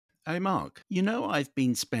Hey, Mark, you know I've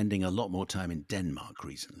been spending a lot more time in Denmark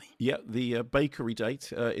recently. Yeah, the bakery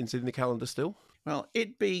date is in the calendar still. Well,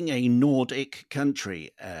 it being a Nordic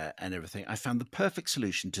country and everything, I found the perfect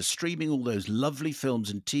solution to streaming all those lovely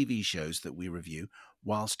films and TV shows that we review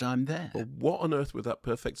whilst I'm there. Well, what on earth would that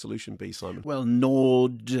perfect solution be, Simon? Well,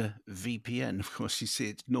 NordVPN, of course, you see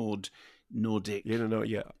it's Nordic.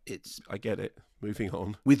 I get it. Moving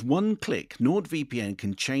on. With one click, NordVPN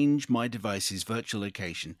can change my device's virtual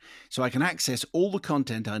location so I can access all the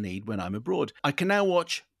content I need when I'm abroad. I can now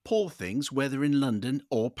watch Poor Things, whether in London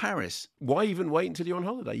or Paris. Why even wait until you're on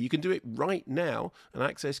holiday? You can do it right now and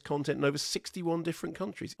access content in over 61 different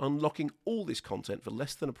countries, unlocking all this content for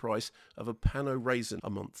less than the price of a Pano Raisin a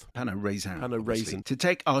month. Pano Raisin. Pano Raisin. To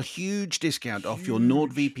take our huge discount off your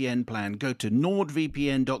NordVPN plan, go to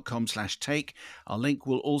nordvpn.com/take. Our link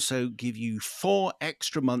will also give you 4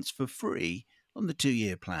 extra months for free on the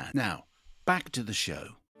 2-year plan. Now, back to the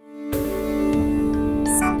show.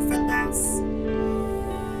 Something else.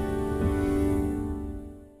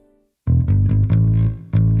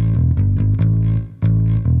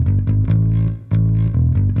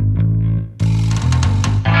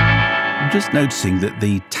 I'm just noticing that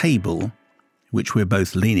the table, which we're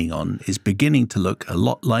both leaning on, is beginning to look a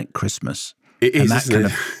lot like Christmas. It is,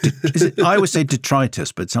 I always say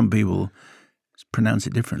detritus, but some people pronounce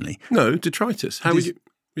it differently. No, detritus. How would you?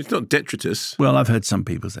 It's not detritus. Well, I've heard some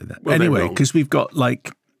people say that. Well, anyway, because we've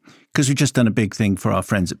just done a big thing for our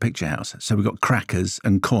friends at Picture House. So we've got crackers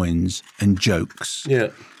and coins and jokes.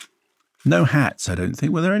 Yeah. No hats, I don't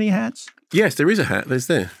think. Were there any hats? Yes, there is a hat. There's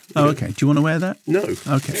there. Oh, okay. Do you want to wear that? No.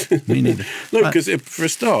 Okay. Me neither. No, because for a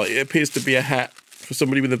start, it appears to be a hat for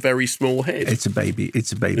somebody with a very small head. It's a baby.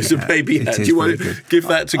 It's a baby It's hat. a baby hat. Do you want to give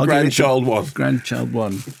that to grandchild one? Grandchild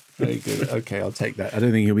one. Very good. Okay, I'll take that. I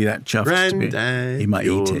don't think he'll be that chuffed. Granddad, he might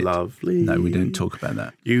you're eat it. Lovely. No, we don't talk about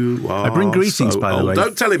that. You are. I bring greetings, by the way.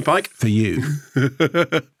 Don't tell him, Pike. For you,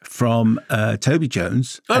 from Toby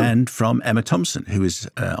Jones and from Emma Thompson, who is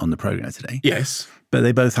on the programme today. Yes. But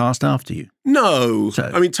they both asked after you. No.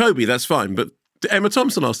 I mean, Toby, that's fine. But Emma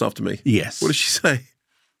Thompson asked after me. Yes. What did she say?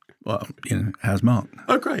 Well, how's Mark?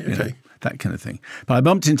 Oh, great. Okay. That kind of thing. But I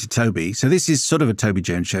bumped into Toby. So this is sort of a Toby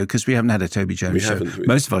Jones show because we haven't had a Toby Jones show.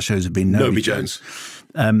 Most of our shows have been Noby Jones.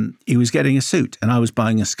 He was getting a suit and I was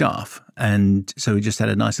buying a scarf. And so we just had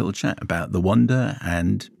a nice little chat about the wonder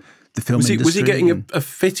and the film industry. Was he getting a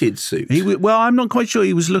fitted suit? Well, I'm not quite sure.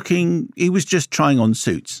 He was just trying on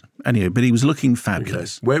suits. Anyway, but he was looking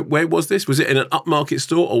fabulous. Okay. Where was this? Was it in an upmarket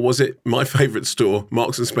store or was it my favourite store,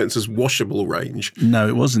 Marks and Spencer's washable range? No,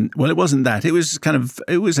 it wasn't. Well, it wasn't that. It was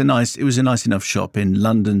a nice enough shop in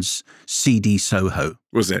London's CD Soho.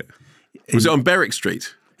 Was it? Was it on Berwick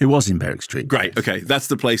Street? It was in Berwick Street. Great. Okay. That's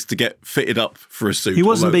the place to get fitted up for a suit. He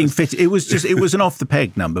wasn't being fitted. It was an off the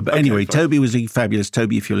peg number. But anyway, fine. Toby was fabulous.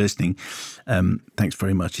 Toby, if you're listening, thanks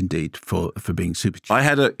very much indeed for being super cheap. I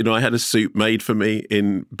had a suit made for me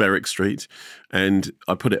in Berwick Street and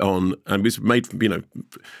I put it on and it was made from,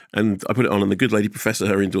 and I put it on and the good lady professor,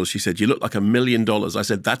 her indoors, she said, "You look like $1 million." I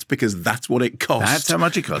said, "That's because that's what it cost." That's how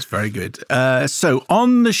much it cost. Very good. So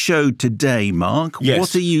on the show today, Mark, yes.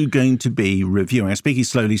 What are you going to be reviewing? I'm speaking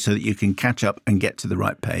slowly so that you can catch up and get to the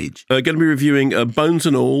right page. Going to be reviewing Bones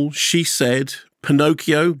and All, She Said,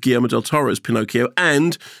 Pinocchio, Guillermo del Toro's Pinocchio,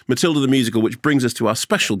 and Matilda the Musical, which brings us to our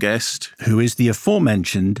special guest. Who is the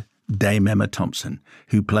aforementioned Dame Emma Thompson,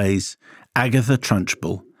 who plays Agatha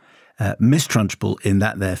Trunchbull, Miss Trunchbull in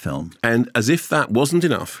that there film. And as if that wasn't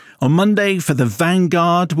enough. On Monday, for The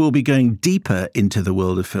Vanguard, we'll be going deeper into the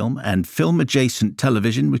world of film and film-adjacent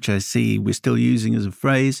television, which I see we're still using as a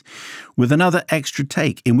phrase, with another extra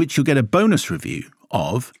take in which you'll get a bonus review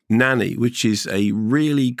of Nanny, which is a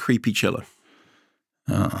really creepy chiller.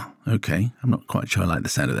 Oh, okay. I'm not quite sure I like the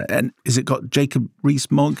sound of that. And has it got Jacob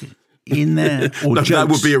Rees-Mogg in there? Or no, that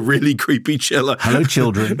would be a really creepy chiller. Hello,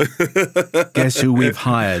 children. Guess who we've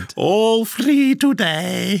hired? All free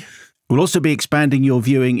today. We'll also be expanding your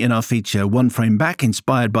viewing in our feature One Frame Back,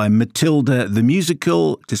 inspired by Matilda the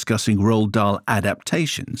Musical, discussing Roald Dahl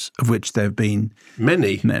adaptations, of which there have been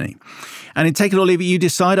many. And in Take It or Leave It, You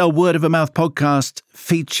Decide, our Word of a Mouth podcast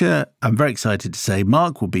feature, I'm very excited to say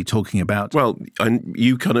Mark will be talking about... Well, and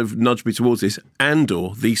you kind of nudged me towards this, Andor,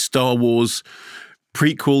 the Star Wars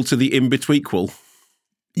prequel to the In-Betweequel.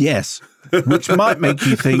 Yes, which might make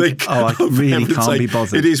you think, I really can't be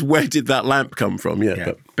bothered. It is, where did that lamp come from?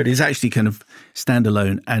 Yeah. But it's actually kind of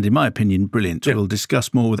standalone and, in my opinion, brilliant. Yeah. We'll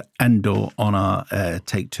discuss more with Andor on our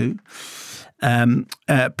Take 2.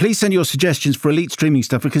 Please send your suggestions for elite streaming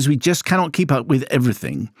stuff because we just cannot keep up with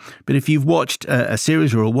everything. But if you've watched a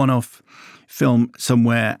series or a one-off film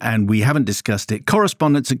somewhere and we haven't discussed it,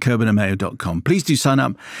 correspondence@kerbinandmayo.com. Please do sign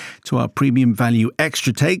up to our premium value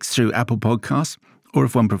Extra Takes through Apple Podcasts, or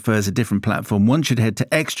if one prefers a different platform, one should head to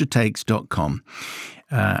extratakes.com.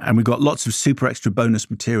 And we've got lots of super extra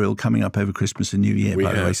bonus material coming up over Christmas and New Year,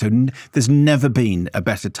 by the way. So there's never been a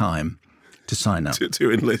better time to sign up.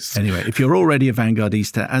 To enlist. Anyway, if you're already a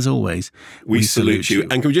Vanguardista, as always, we salute you.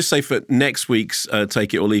 And can we just say for next week's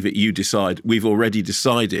Take It or Leave It, you decide. We've already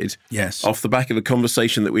decided, yes, off the back of a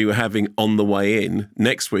conversation that we were having on the way in,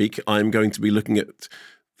 next week I'm going to be looking at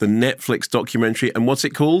the Netflix documentary. And what's it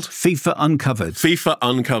called? FIFA Uncovered. FIFA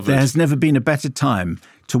Uncovered. There has never been a better time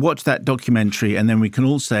to watch that documentary, and then we can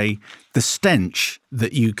all say the stench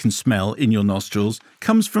that you can smell in your nostrils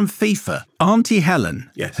comes from FIFA. Auntie Helen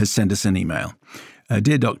has sent us an email.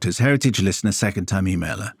 Dear Doctors, Heritage listener, second-time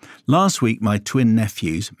emailer. Last week, my twin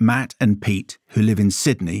nephews, Matt and Pete, who live in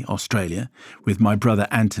Sydney, Australia, with my brother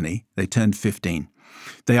Anthony, they turned 15.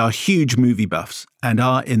 They are huge movie buffs and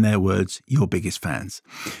are, in their words, your biggest fans.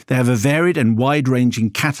 They have a varied and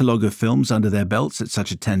wide-ranging catalogue of films under their belts at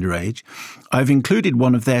such a tender age. I've included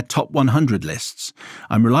one of their top 100 lists.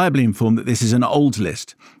 I'm reliably informed that this is an old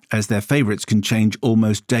list, as their favourites can change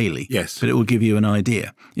almost daily. Yes. But it will give you an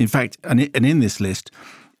idea. In fact, and in this list,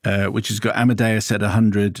 which has got Amadeus at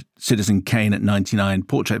 100, Citizen Kane at 99,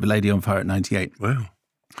 Portrait of a Lady on Fire at 98. Wow.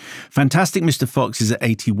 Fantastic Mr. Fox is at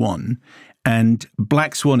 81, and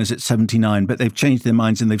Black Swan is at 79, but they've changed their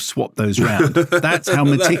minds and they've swapped those round. That's how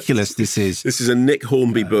meticulous this is. This is a Nick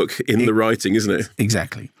Hornby book in the writing, isn't it?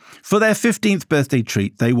 Exactly. For their 15th birthday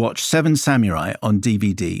treat, they watched Seven Samurai on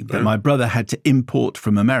DVD that my brother had to import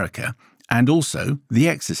from America, and also The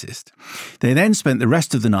Exorcist. They then spent the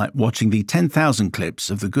rest of the night watching the 10,000 clips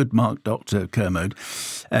of the good Mark Dr. Kermode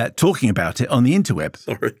talking about it on the interweb.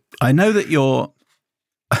 Sorry. I know that you're...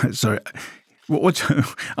 Sorry. What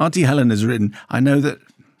Auntie Helen has written, I know that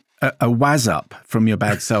a waz up from your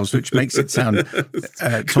bad selves, which makes it sound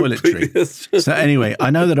toiletry. So anyway,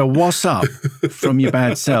 I know that a was up from your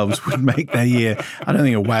bad selves would make their year. I don't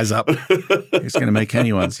think a waz up is going to make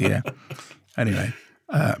anyone's year. Anyway,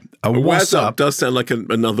 a was up does sound like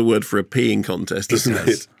another word for a peeing contest, doesn't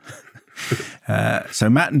it? So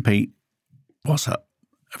Matt and Pete, was up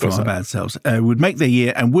from our bad selves, would make their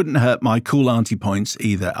year and wouldn't hurt my cool auntie points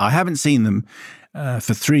either. I haven't seen them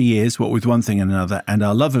for 3 years, what with one thing and another, and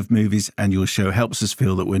our love of movies and your show helps us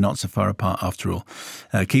feel that we're not so far apart after all.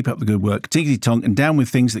 Keep up the good work. Tickety tonk, and down with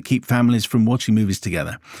things that keep families from watching movies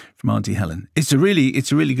together. From Auntie Helen. It's a really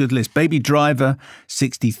good list. Baby Driver,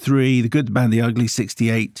 63. The Good, the Bad, the Ugly,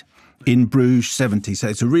 68. In Bruges, 70. So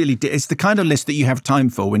it's the kind of list that you have time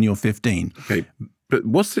for when you're 15. Okay. But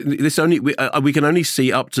what's this? Only we can only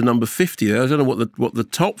see up to number 50. I don't know what the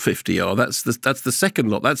top 50 are. That's the second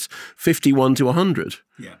lot. That's 51 to 100.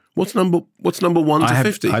 Yeah. What's number 1 to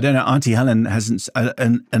 50? I don't know. Auntie Helen hasn't,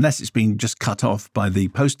 unless it's been just cut off by the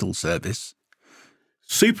postal service.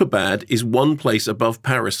 Superbad is one place above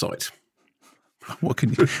Parasite. What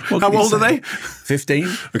can you? How old are they? 15.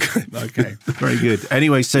 Okay. Very good.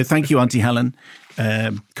 Anyway, so thank you, Auntie Helen.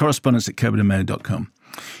 Correspondence@kerbinandmayo.com.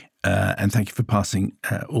 And thank you for passing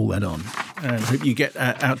all that on. I hope you get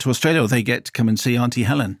out to Australia, or they get to come and see Auntie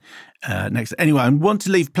Helen next. Anyway, I want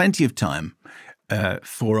to leave plenty of time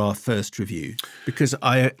for our first review, because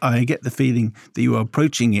I get the feeling that you are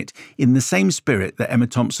approaching it in the same spirit that Emma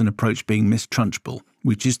Thompson approached being Miss Trunchbull,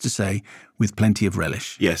 which is to say, with plenty of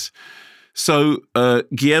relish. Yes. So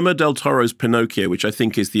Guillermo del Toro's Pinocchio, which I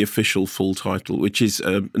think is the official full title, which is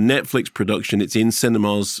a Netflix production. It's in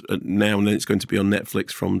cinemas now, and then it's going to be on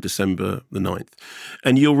Netflix from December the 9th.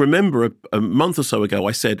 And you'll remember a month or so ago,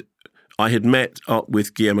 I said I had met up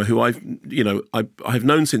with Guillermo, who I've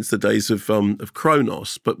known since the days of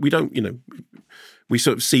Kronos, but we don't, we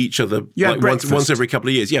sort of see each other like once every couple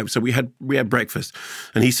of years. Yeah, so we had breakfast,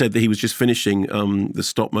 and he said that he was just finishing the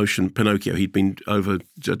stop motion Pinocchio. He'd been over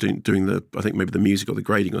doing the, I think maybe the music or the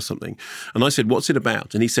grading or something. And I said, "What's it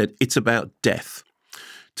about?" And he said, "It's about death."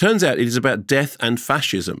 Turns out it is about death and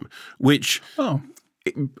fascism, which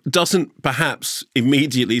doesn't perhaps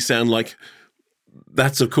immediately sound like.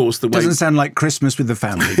 That's, of course, the way... Doesn't sound like Christmas with the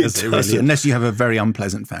family, does it really? Unless you have a very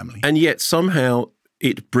unpleasant family. And yet somehow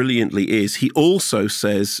it brilliantly is. He also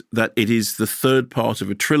says that it is the third part of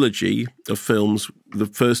a trilogy of films, the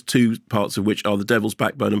first two parts of which are The Devil's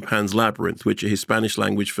Backbone and Pan's Labyrinth, which are his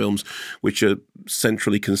Spanish-language films, which are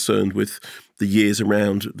centrally concerned with the years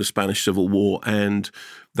around the Spanish Civil War and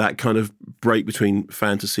that kind of break between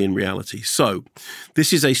fantasy and reality. So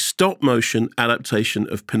this is a stop-motion adaptation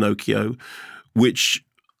of Pinocchio, which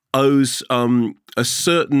owes a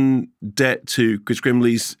certain debt to Chris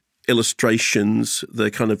Grimley's illustrations,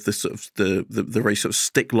 the kind of the sort of the very sort of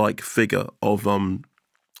stick-like figure of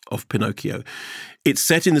Pinocchio. It's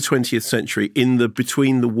set in the 20th century in the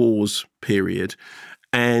between the wars period,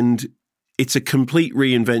 and it's a complete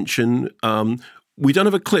reinvention. We don't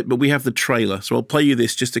have a clip, but we have the trailer, so I'll play you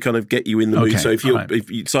this just to kind of get you in the mood. So if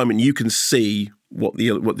you, Simon, you can see what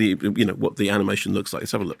the animation looks like.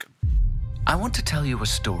 Let's have a look. I want to tell you a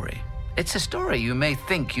story. It's a story you may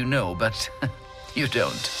think you know, but you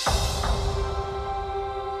don't.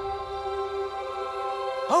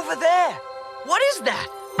 Over there! What is that?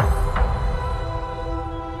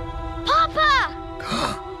 Papa!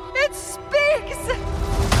 It speaks!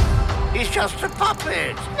 He's just a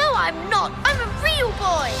puppet. No, I'm not. I'm a real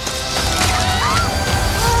boy.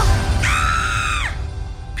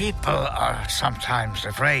 People are sometimes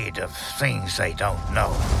afraid of things they don't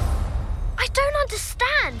know. I don't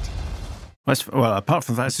understand. Well, apart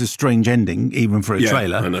from that, it's a strange ending, even for a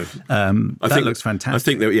trailer. I know. I think looks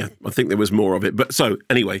fantastic. I think there was more of it. But so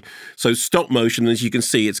anyway, so stop motion, as you can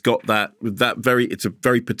see, it's got it's a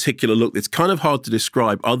very particular look. It's kind of hard to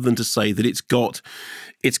describe, other than to say that it's got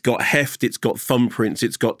heft, it's got thumbprints,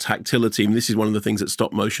 it's got tactility. And this is one of the things that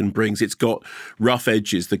stop motion brings. It's got rough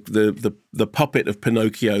edges. The puppet of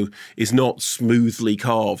Pinocchio is not smoothly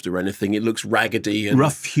carved or anything. It looks raggedy and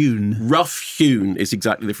rough hewn. Rough hewn is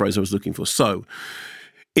exactly the phrase I was looking for. So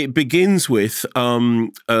it begins with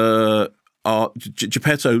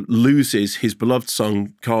Geppetto loses his beloved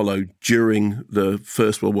son Carlo during the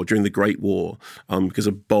First World War, during the Great War, because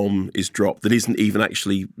a bomb is dropped that isn't even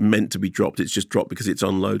actually meant to be dropped. It's just dropped because it's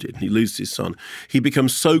unloaded. He loses his son. He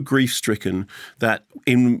becomes so grief-stricken that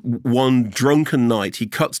in one drunken night, he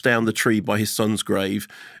cuts down the tree by his son's grave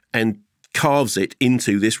and carves it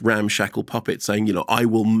into this ramshackle puppet, saying, I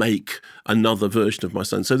will make another version of my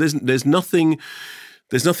son. So there's nothing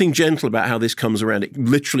gentle about how this comes around. It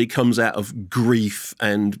literally comes out of grief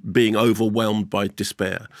and being overwhelmed by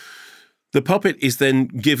despair. The puppet is then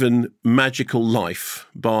given magical life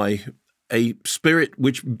by a spirit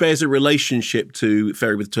which bears a relationship to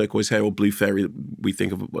Fairy with Turquoise Hair or Blue Fairy, we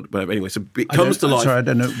think of whatever. Anyway, so it comes to life. Sorry, I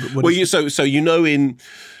don't know.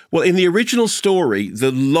 In the original story,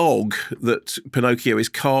 the log that Pinocchio is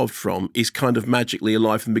carved from is kind of magically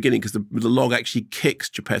alive from the beginning, because the log actually kicks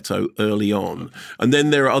Geppetto early on. And then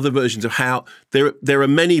there are other versions of how there are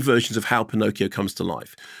many versions of how Pinocchio comes to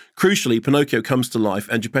life. Crucially, Pinocchio comes to life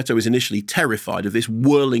and Geppetto is initially terrified of this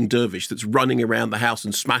whirling dervish that's running around the house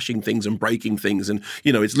and smashing things and breaking things. And,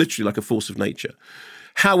 it's literally like a force of nature.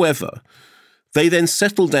 However, they then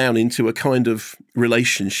settle down into a kind of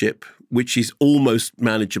relationship which is almost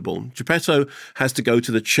manageable. Geppetto has to go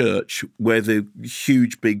to the church where the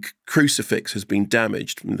huge big crucifix has been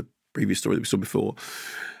damaged in the previous story that we saw before.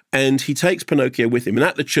 And he takes Pinocchio with him. And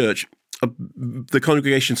at the church, the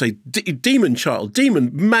congregation say, demon child,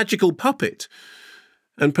 demon, magical puppet.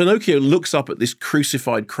 And Pinocchio looks up at this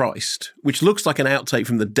crucified Christ, which looks like an outtake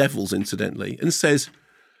from The Devils, incidentally, and says,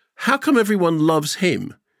 how come everyone loves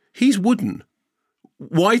him? He's wooden.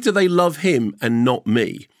 Why do they love him and not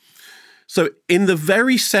me? So in the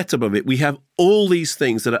very setup of it, we have all these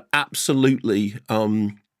things that are absolutely,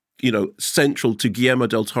 central to Guillermo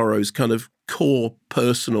del Toro's kind of core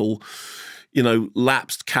personal,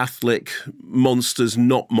 lapsed Catholic, monsters,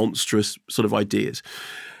 not monstrous sort of ideas.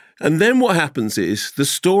 And then what happens is the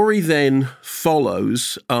story then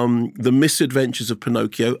follows the misadventures of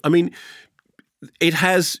Pinocchio. I mean,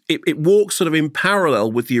 it walks sort of in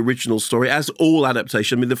parallel with the original story, as all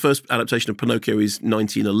adaptation. I mean, the first adaptation of Pinocchio is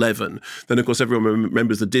 1911. Then, of course, everyone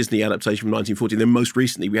remembers the Disney adaptation from 1940. Then most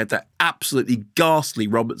recently, we had that absolutely ghastly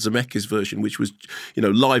Robert Zemeckis version, which was,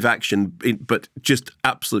 live action, but just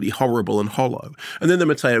absolutely horrible and hollow. And then the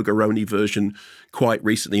Matteo Garrone version quite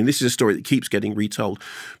recently. And this is a story that keeps getting retold.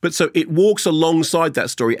 But so it walks alongside that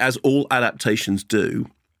story, as all adaptations do.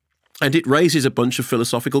 And it raises a bunch of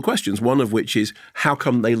philosophical questions, one of which is, how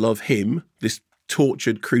come they love him, this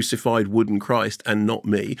tortured, crucified wooden Christ, and not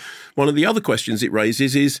me? One of the other questions it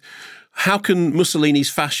raises is, how can Mussolini's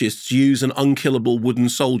fascists use an unkillable wooden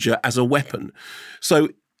soldier as a weapon? So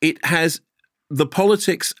it has the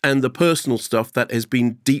politics and the personal stuff that has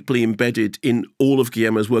been deeply embedded in all of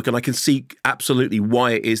Guillermo's work. And I can see absolutely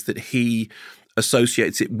why it is that he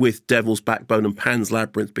associates it with Devil's Backbone and Pan's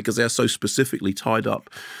Labyrinth, because they are so specifically tied up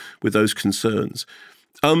with those concerns.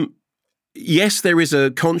 Yes, there is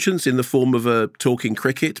a conscience in the form of a talking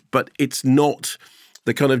cricket, but it's not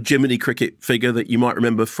the kind of Jiminy Cricket figure that you might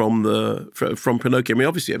remember from Pinocchio. I mean,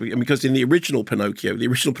 obviously, because in the original Pinocchio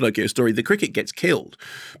story, the cricket gets killed.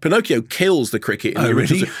 Pinocchio kills the cricket in the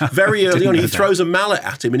original story. Very early on. He throws a mallet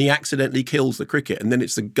at him and he accidentally kills the cricket, and then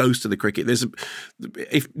it's the ghost of the cricket.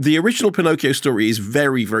 If the original Pinocchio story is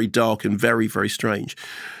very, very dark and very, very strange.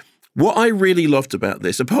 What I really loved about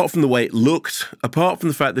this, apart from the way it looked, apart from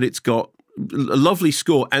the fact that it's got a lovely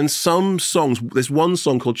score and some songs. There's one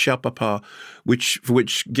song called Ciao Papa, for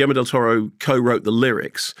which Guillermo del Toro co-wrote the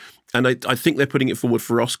lyrics. And I think they're putting it forward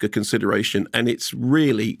for Oscar consideration. And it's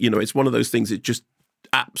really, it's one of those things that just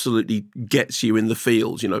absolutely gets you in the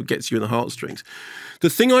feels, gets you in the heartstrings. The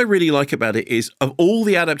thing I really like about it is, of all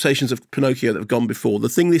the adaptations of Pinocchio that have gone before, the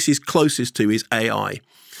thing this is closest to is AI.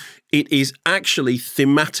 It is actually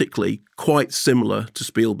thematically quite similar to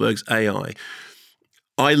Spielberg's AI.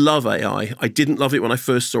 I love AI. I didn't love it when I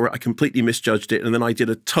first saw it. I completely misjudged it. And then I did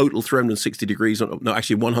a total 360 degrees.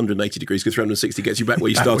 Actually 180 degrees, because 360 gets you back where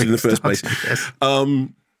you started in the first place. Yes.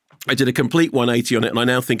 I did a complete 180 on it, and I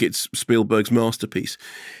now think it's Spielberg's masterpiece.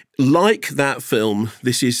 Like that film,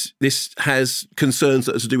 this has concerns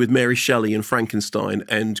that are to do with Mary Shelley and Frankenstein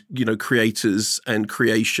and, creators and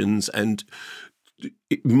creations and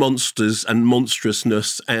monsters and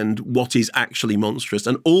monstrousness and what is actually monstrous.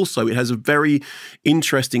 And also it has a very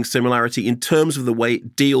interesting similarity in terms of the way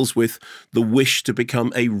it deals with the wish to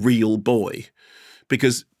become a real boy.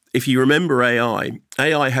 Because if you remember AI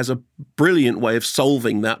has a brilliant way of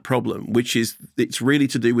solving that problem, which is it's really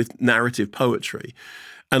to do with narrative poetry.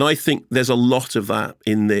 And I think there's a lot of that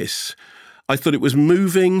in this. I thought it was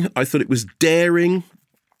moving. I thought it was daring.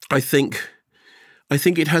 I think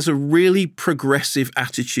it has a really progressive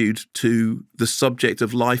attitude to the subject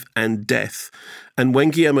of life and death. And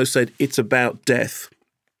when Guillermo said it's about death,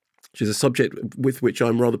 which is a subject with which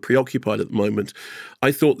I'm rather preoccupied at the moment,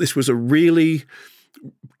 I thought this was a really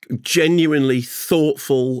genuinely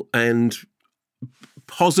thoughtful and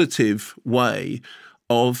positive way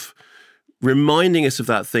of reminding us of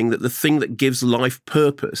that thing, that the thing that gives life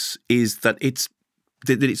purpose is that it's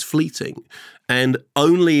fleeting. And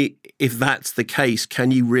only if that's the case can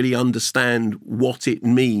you really understand what it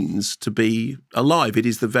means to be alive. It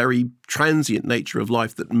is the very transient nature of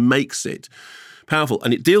life that makes it powerful.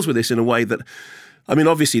 And it deals with this in a way that,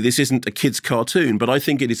 obviously this isn't a kid's cartoon, but I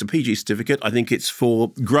think it is a PG certificate. I think it's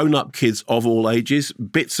for grown-up kids of all ages.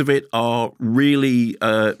 Bits of it are really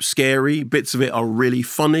scary. Bits of it are really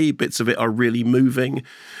funny. Bits of it are really moving.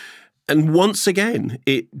 And once again,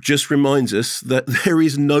 it just reminds us that there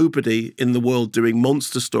is nobody in the world doing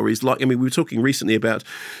monster stories like, we were talking recently about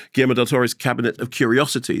Guillermo del Toro's Cabinet of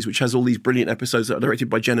Curiosities, which has all these brilliant episodes that are directed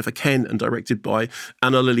by Jennifer Kent and directed by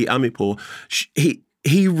Anna Lily Amirpour.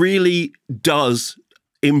 He really does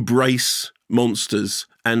embrace monsters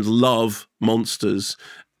and love monsters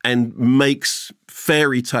and makes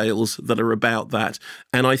fairy tales that are about that.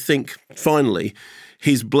 And I think, finally,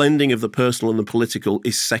 his blending of the personal and the political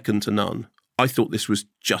is second to none. I thought this was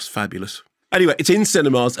just fabulous. Anyway, it's in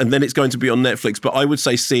cinemas and then it's going to be on Netflix, but I would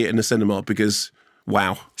say see it in a cinema because,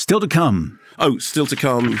 wow. Still to come. Oh, still to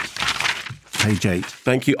come. Page 8.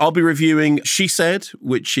 Thank you. I'll be reviewing She Said,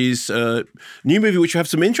 which is a new movie which will have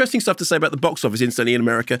some interesting stuff to say about the box office instantly in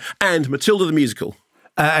America, and Matilda the Musical.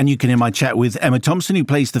 And you can hear my chat with Emma Thompson, who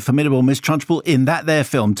plays the formidable Miss Trunchbull in that there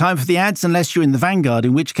film. Time for the ads, unless you're in the Vanguard,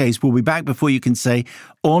 in which case we'll be back before you can say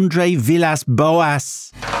Andre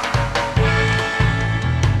Villas-Boas.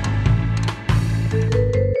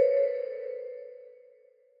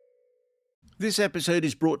 This episode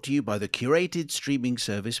is brought to you by the curated streaming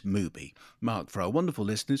service Mubi. Mark, for our wonderful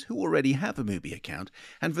listeners who already have a Mubi account,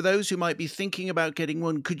 and for those who might be thinking about getting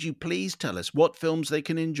one, could you please tell us what films they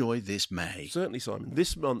can enjoy this May? Certainly, Simon.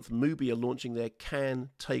 This month, Mubi are launching their Cannes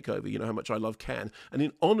Takeover. You know how much I love Cannes. And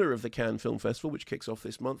in honour of the Cannes Film Festival, which kicks off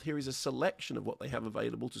this month, here is a selection of what they have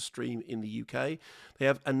available to stream in the UK. They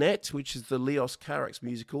have Annette, which is the Leos Carax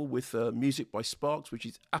musical with music by Sparks, which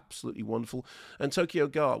is absolutely wonderful, and Tokyo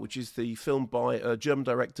Ga, which is the film by German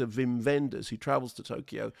director Wim Wenders, who travels to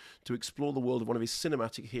Tokyo to explore the world of one of his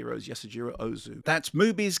cinematic heroes, Yasujiro Ozu. That's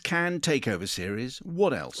Mubi's Cannes Takeover series.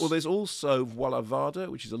 What else? Well, there's also Voilà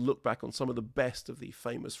Vada, which is a look back on some of the best of the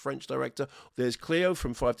famous French director. There's Cleo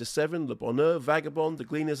from 5 to 7, Le Bonheur, Vagabond, The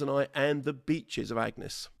Gleaners and I, and The Beaches of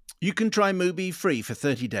Agnes. You can try Mubi free for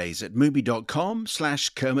 30 days at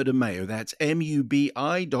mubi.com/Kermit and Mayo. That's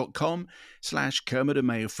mubi.com/Kermit and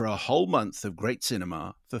Mayo for a whole month of great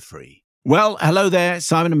cinema for free. Well, hello there.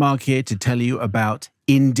 Simon and Mark here to tell you about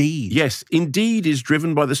Indeed. Yes, Indeed is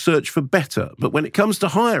driven by the search for better. But when it comes to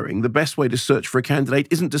hiring, the best way to search for a candidate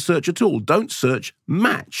isn't to search at all. Don't search,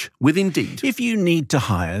 match with Indeed. If you need to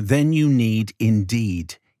hire, then you need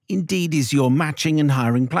Indeed. Indeed is your matching and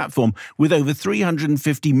hiring platform with over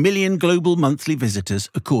 350 million global monthly visitors,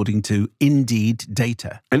 according to Indeed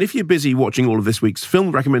data. And if you're busy watching all of this week's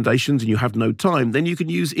film recommendations and you have no time, then you can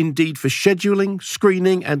use Indeed for scheduling,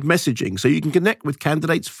 screening, and messaging so you can connect with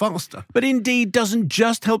candidates faster. But Indeed doesn't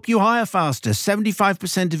just help you hire faster.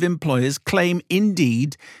 75% of employers claim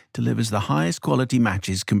Indeed delivers the highest quality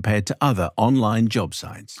matches compared to other online job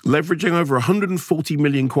sites. Leveraging over 140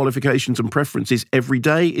 million qualifications and preferences every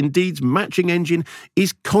day, Indeed's matching engine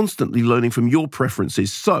is constantly learning from your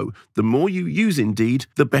preferences. So, the more you use Indeed,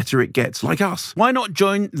 the better it gets, like us. Why not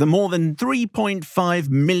join the more than 3.5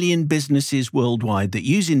 million businesses worldwide that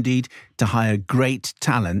use Indeed to hire great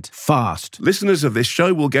talent fast? Listeners of this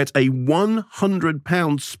show will get a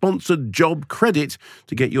 £100 sponsored job credit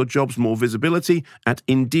to get your jobs more visibility at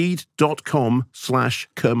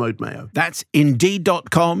Indeed.com/KermodMayo. That's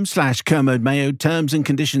Indeed.com/KermodMayo. Terms and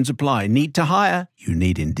conditions apply. Need to hire? You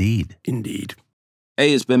need Indeed. Indeed.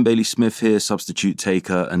 Hey, it's Ben Bailey-Smith here, substitute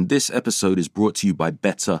taker, and this episode is brought to you by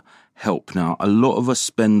BetterHelp. Now, a lot of us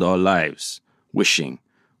spend our lives wishing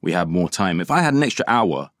we had more time. If I had an extra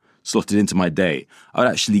hour slotted into my day, I'd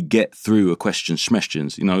actually get through a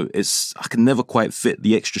schmestions. You know, I can never quite fit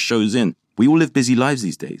the extra shows in. We all live busy lives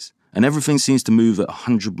these days, and everything seems to move at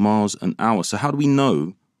 100 miles an hour. So how do we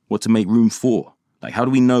know what to make room for? Like, how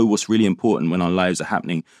do we know what's really important when our lives are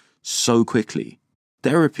happening so quickly?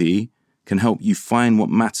 Therapy can help you find what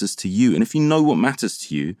matters to you. And if you know what matters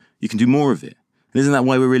to you, you can do more of it. And isn't that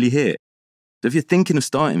why we're really here? So if you're thinking of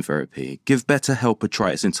starting therapy, give BetterHelp a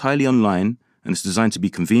try. It's entirely online, and it's designed to be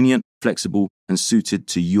convenient, flexible, and suited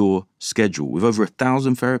to your schedule. With over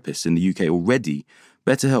 1,000 therapists in the UK already,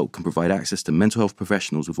 BetterHelp can provide access to mental health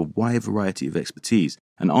professionals with a wide variety of expertise.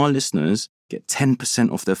 And our listeners get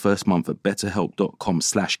 10% off their first month at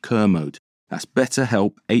betterhelp.com/Kermode. That's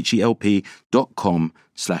BetterHelp,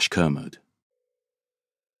 HELP.com/Kermode.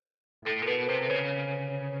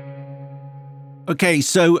 Okay,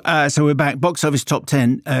 so we're back. Box office top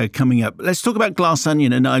 10 coming up. Let's talk about Glass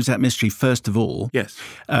Onion and Knives Out Mystery first of all. Yes.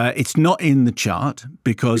 It's not in the chart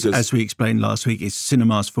because, as we explained last week, it's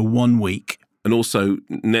cinemas for 1 week. And also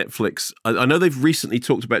Netflix, I know they've recently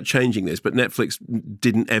talked about changing this, but Netflix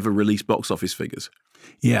didn't ever release box office figures.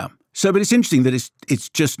 Yeah. So, but it's interesting that it's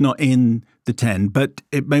just not in the 10, but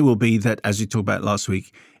it may well be that, as we talked about last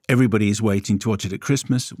week, everybody is waiting to watch it at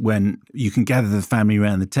Christmas when you can gather the family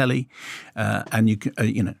around the telly, and you can,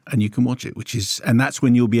 and you can watch it. And that's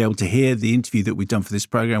when you'll be able to hear the interview that we've done for this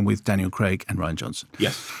program with Daniel Craig and Ryan Johnson.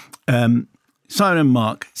 Yes. Simon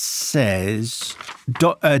Mark says,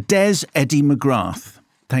 Des Eddie McGrath.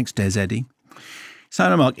 Thanks, Des Eddie.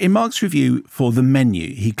 Simon Mark, in Mark's review for The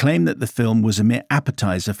Menu, he claimed that the film was a mere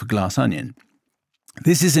appetizer for Glass Onion.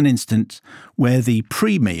 This is an instance where the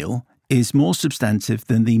pre-meal is more substantive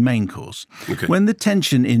than the main course. Okay. When the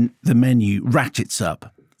tension in The Menu ratchets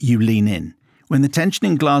up, you lean in. When the tension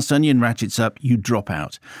in Glass Onion ratchets up, you drop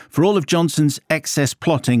out. For all of Johnson's excess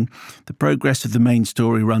plotting, the progress of the main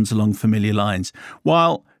story runs along familiar lines.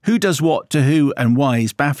 While who does what to who and why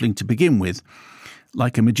is baffling to begin with,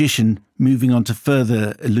 like a magician moving on to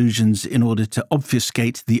further illusions in order to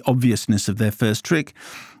obfuscate the obviousness of their first trick,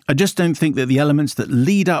 I just don't think that the elements that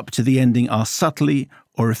lead up to the ending are subtly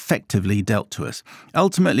or effectively dealt to us.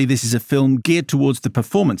 Ultimately, this is a film geared towards the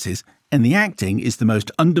performances, and the acting is the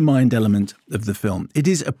most undermined element of the film. It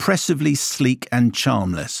is oppressively sleek and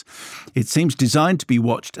charmless. It seems designed to be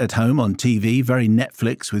watched at home on TV, very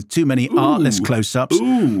Netflix, with too many artless close-ups.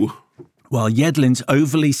 Ooh. While Yedlin's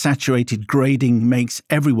overly saturated grading makes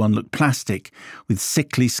everyone look plastic with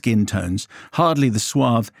sickly skin tones, hardly the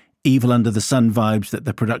suave, evil under the sun vibes that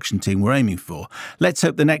the production team were aiming for. Let's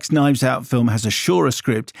hope the next Knives Out film has a surer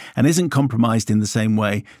script and isn't compromised in the same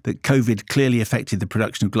way that COVID clearly affected the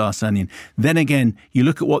production of Glass Onion. Then again, you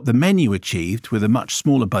look at what The Menu achieved with a much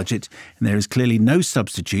smaller budget, and there is clearly no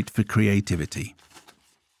substitute for creativity.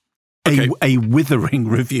 Okay. A withering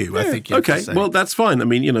review, I think. Okay, well, that's fine. I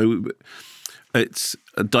mean, it's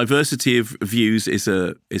a diversity of views is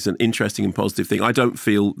an interesting and positive thing. I don't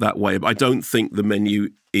feel that way. I don't think The Menu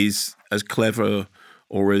is as clever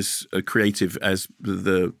or as creative as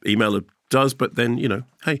the emailer does. But then,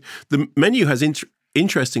 hey, The Menu has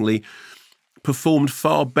interestingly performed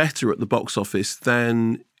far better at the box office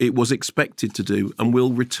than it was expected to do. And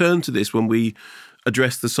we'll return to this when we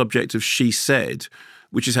address the subject of She Said.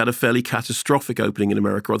 which has had a fairly catastrophic opening in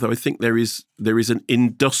America, although I think there is an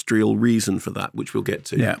industrial reason for that, which we'll get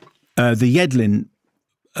to. Yeah. The Yedlin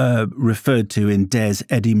referred to in Dare's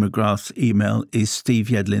Eddie McGrath's email is Steve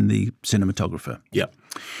Yedlin, the cinematographer. Yeah.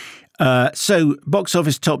 So box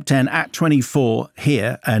office top 10 at 24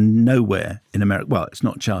 here and nowhere in America. Well, it's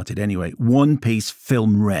not charted anyway. One Piece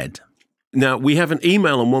Film Red. Now, we have an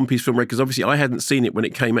email on One Piece Film Red because obviously I hadn't seen it when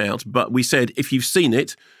it came out, but we said, if you've seen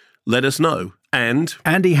it, let us know. And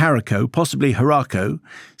Andy Harako, possibly Harako,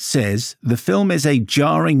 says the film is a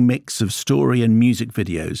jarring mix of story and music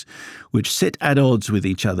videos which sit at odds with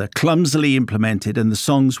each other, clumsily implemented, and the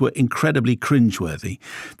songs were incredibly cringeworthy.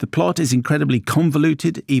 The plot is incredibly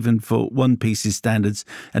convoluted, even for One Piece's standards,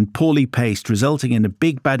 and poorly paced, resulting in a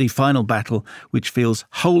big baddie final battle which feels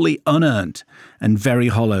wholly unearned and very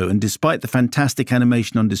hollow, and despite the fantastic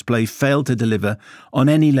animation on display, failed to deliver on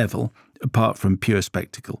any level apart from pure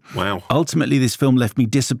spectacle. Wow. Ultimately, this film left me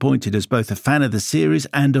disappointed as both a fan of the series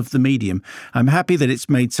and of the medium. I'm happy that it's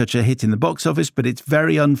made such a hit in the box office, but it's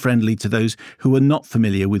very unfriendly to those who are not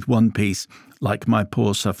familiar with One Piece, like my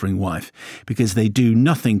poor suffering wife, because they do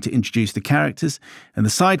nothing to introduce the characters, and the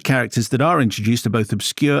side characters that are introduced are both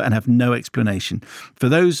obscure and have no explanation. For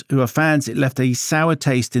those who are fans, it left a sour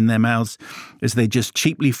taste in their mouths as they just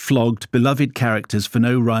cheaply flogged beloved characters for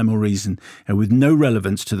no rhyme or reason, and with no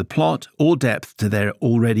relevance to the plot or depth to their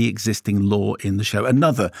already existing lore in the show.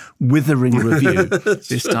 Another withering review,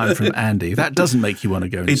 this time from Andy. That doesn't make you want to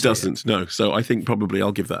go and see it. It doesn't, no. So I think probably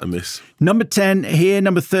I'll give that a miss. Number 10 here,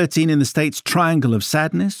 number 13 in the States, Triangle of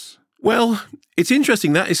Sadness. Well, it's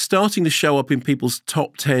interesting. That is starting to show up in people's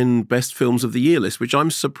top 10 best films of the year list, which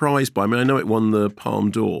I'm surprised by. I mean, I know it won the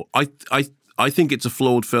Palme d'Or. I think it's a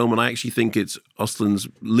flawed film, and I actually think it's Ostland's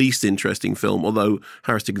least interesting film, although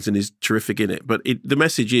Harris Dickinson is terrific in it. But the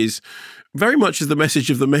message is very much as the message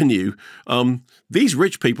of the menu. These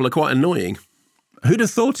rich people are quite annoying. Who'd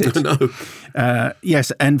have thought it? No.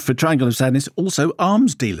 Yes, and for Triangle of Sadness, also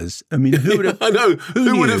arms dealers. I mean, who would have? I know.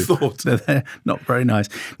 Who would have thought? They're not very nice.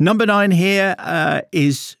 Number 9 here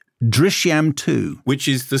is Drishyam 2. Which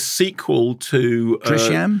is the sequel to...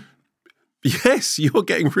 Drishyam? Yes, you're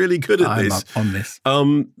getting really good at this. I'm up on this.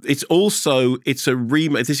 It's a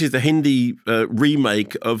remake. This is the Hindi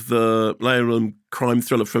remake of the Malayalam crime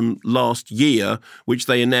thriller from last year, which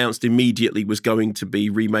they announced immediately was going to be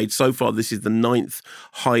remade. So far, this is the 9th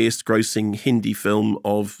highest grossing Hindi film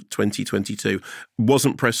of 2022.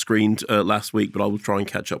 Wasn't press screened last week, but I will try and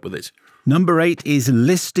catch up with it. Number 8 is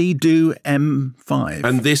Listy Do M5.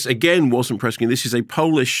 And this, again, wasn't press screened. This is a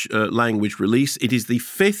Polish language release. It is the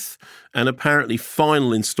 5th and apparently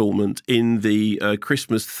final installment in the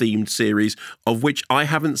Christmas-themed series, of which I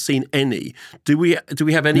haven't seen any. Do we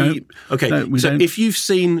have any? No, okay, no, so don't. If you've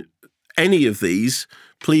seen any of these,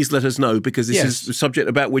 please let us know, because this is a subject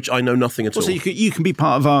about which I know nothing at all. So you can be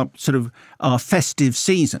part of our festive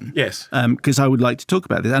season. Yes. Because I would like to talk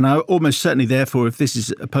about this. And I almost certainly, therefore, if this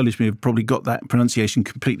is a Polish movie, I've probably got that pronunciation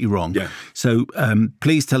completely wrong. Yeah. So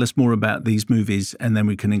please tell us more about these movies, and then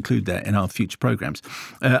we can include that in our future programmes.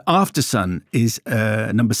 After Sun is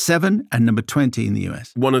number 7 and number 20 in the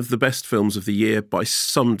US. One of the best films of the year by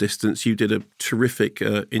some distance. You did a terrific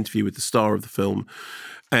interview with the star of the film.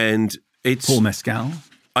 And it's Paul Mescal.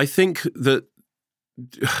 I think that,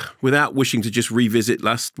 without wishing to just revisit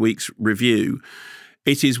last week's review,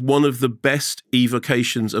 it is one of the best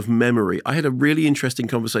evocations of memory. I had a really interesting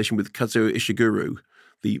conversation with Kazuo Ishiguro,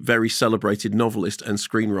 the very celebrated novelist and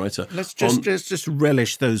screenwriter. Let's just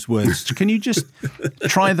relish those words. Can you just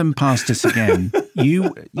try them past us again?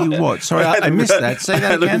 You what? Sorry, I missed that. Say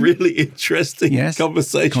that again. I had a really interesting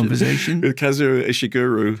conversation with Kazuo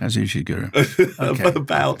Ishiguro. Okay.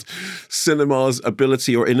 About cinema's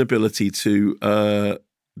ability or inability to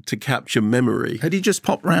capture memory. Had he just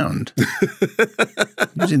popped round?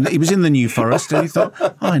 He was in the New Forest, and he thought,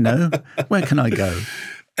 I know, where can I go?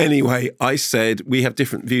 Anyway, I said, we have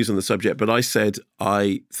different views on the subject, but I said,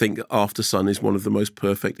 I think After Sun is one of the most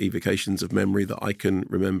perfect evocations of memory that I can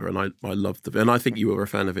remember, and I loved it. And I think you were a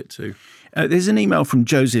fan of it too. There's an email from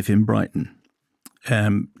Joseph in Brighton.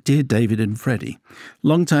 Dear David and Freddie,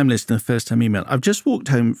 long-time listener, first-time email. I've just walked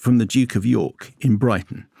home from the Duke of York in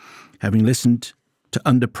Brighton, having listened to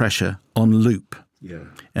Under Pressure on loop,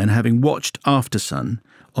 and having watched After Sun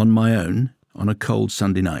on my own on a cold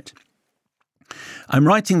Sunday night. I'm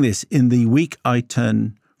writing this in the week I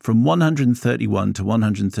turn from 131 to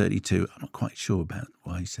 132. I'm not quite sure about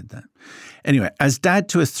why he said that. Anyway, as dad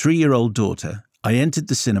to a 3-year-old daughter, I entered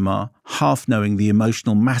the cinema half knowing the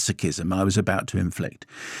emotional masochism I was about to inflict.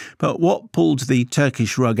 But what pulled the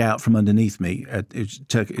Turkish rug out from underneath me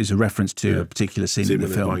is a reference to a particular scene in the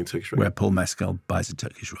film where Paul Mescal buys a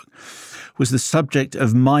Turkish rug, was the subject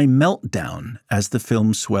of my meltdown as the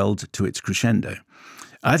film swelled to its crescendo.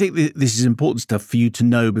 I think this is important stuff for you to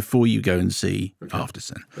know before you go and see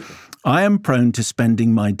Aftersun. Okay. I am prone to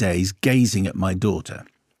spending my days gazing at my daughter,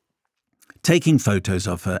 taking photos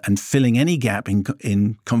of her and filling any gap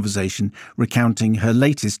in conversation, recounting her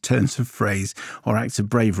latest turns of phrase or acts of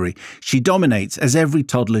bravery. She dominates, as every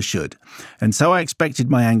toddler should. And so I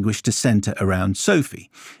expected my anguish to centre around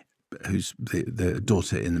Sophie, who's the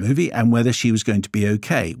daughter in the movie, and whether she was going to be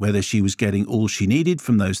okay, whether she was getting all she needed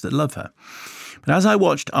from those that love her. But as I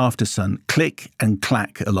watched Aftersun click and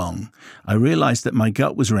clack along, I realised that my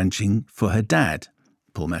gut was wrenching for her dad,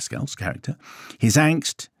 Paul Mescal's character, his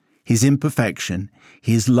angst, his imperfection,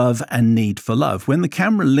 his love and need for love. When the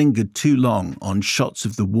camera lingered too long on shots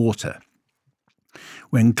of the water,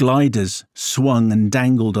 when gliders swung and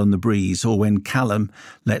dangled on the breeze, or when Callum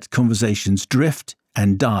let conversations drift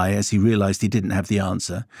and die as he realised he didn't have the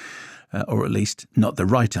answer, or at least not the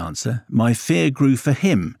right answer, my fear grew for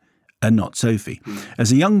him and not Sophie.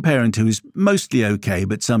 As a young parent who is mostly okay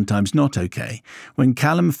but sometimes not okay, when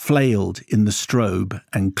Callum flailed in the strobe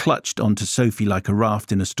and clutched onto Sophie like a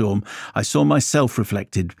raft in a storm, I saw myself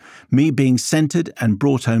reflected, me being centred and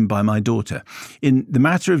brought home by my daughter. In the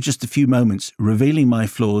matter of just a few moments, revealing my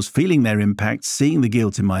flaws, feeling their impact, seeing the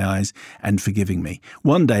guilt in my eyes, and forgiving me.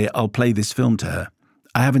 One day I'll play this film to her.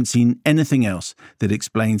 I haven't seen anything else that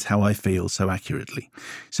explains how I feel so accurately.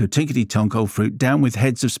 So tinkety-tonk, old fruit, down with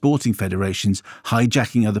heads of sporting federations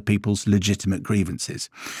hijacking other people's legitimate grievances.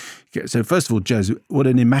 So first of all, Joseph, what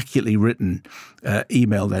an immaculately written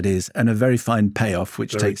email that is, and a very fine payoff,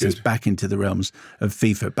 which takes us back into the realms of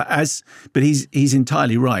FIFA. But he's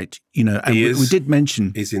entirely right, you know. And we did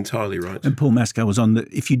mention he's entirely right. And Paul Mescal was on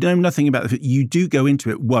if you know nothing about it, you do go into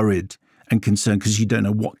it worried and concerned because you don't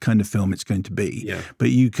know what kind of film it's going to be. Yeah.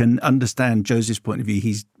 But you can understand Joseph's point of view.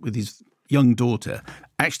 He's with his young daughter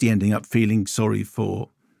actually ending up feeling sorry for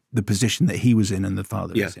the position that he was in and the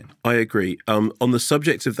father was in. I agree. On the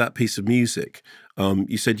subject of that piece of music,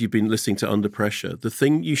 you said you've been listening to Under Pressure. The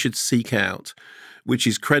thing you should seek out, which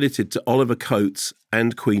is credited to Oliver Coates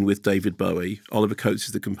and Queen with David Bowie. Oliver Coates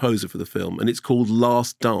is the composer for the film, and it's called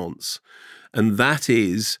Last Dance. And that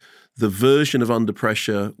is the version of Under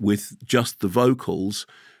Pressure with just the vocals,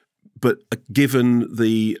 but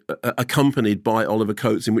accompanied by Oliver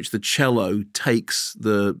Coates, in which the cello takes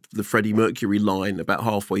the Freddie Mercury line about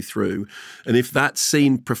halfway through. And if that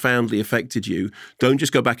scene profoundly affected you, don't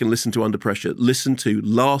just go back and listen to Under Pressure. Listen to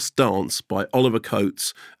Last Dance by Oliver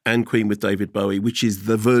Coates and Queen with David Bowie, which is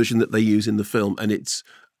the version that they use in the film, and it's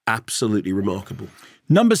absolutely remarkable.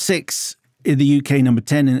 Number 6 in the UK, number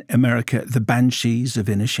 10 in America, The Banshees of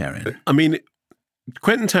Inisherin. I mean,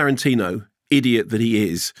 Quentin Tarantino, idiot that he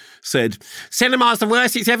is, said, cinema's the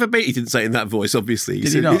worst it's ever been. He didn't say it in that voice, obviously.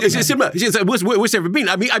 Did he not? It's similar. He said, worst it's ever been.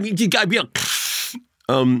 I mean, you gotta be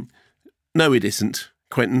no, it isn't,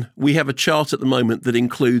 Quentin. We have a chart at the moment that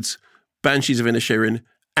includes Banshees of Inisherin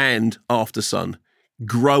and Aftersun.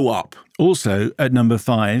 Grow up. Also, at number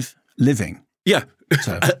 5, Living. Yeah.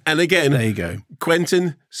 So, and again, there you go,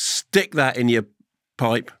 Quentin, stick that in your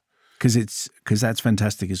pipe because that's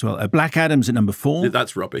fantastic as well. Black Adam's at number 4.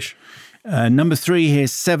 That's rubbish. Number 3 here,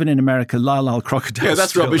 7 in America, Lyle Lyle Crocodile. Yeah,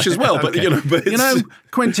 that's rubbish as well. Okay. But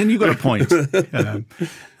Quentin, you got a point.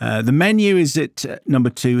 The Menu is at number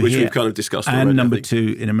 2 which here, we've kind of discussed and already, number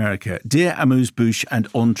 2 in America. Dear Amuse-Bouche and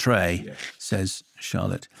Entree, says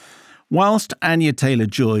Charlotte. Whilst Anya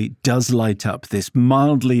Taylor-Joy does light up this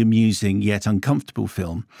mildly amusing yet uncomfortable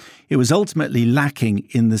film, it was ultimately lacking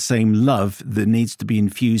in the same love that needs to be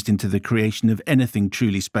infused into the creation of anything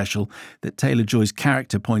truly special that Taylor-Joy's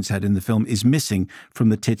character points out in the film is missing from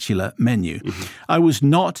the titular Menu. Mm-hmm. I was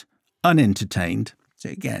not unentertained. So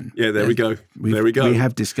again. Yeah, there we go. There we go. We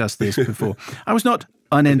have discussed this before. I was not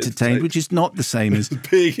unentertained, which is not the same as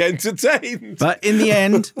being entertained. But in the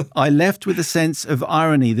end, I left with a sense of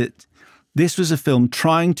irony that this was a film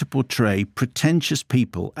trying to portray pretentious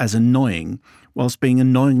people as annoying whilst being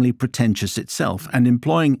annoyingly pretentious itself, and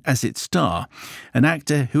employing as its star an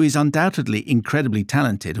actor who is undoubtedly incredibly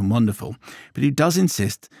talented and wonderful, but who does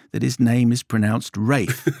insist that his name is pronounced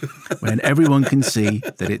Rafe, when everyone can see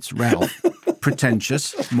that it's Ralph.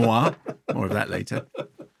 Pretentious, moi, more of that later.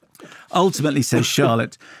 Ultimately, says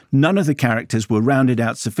Charlotte, none of the characters were rounded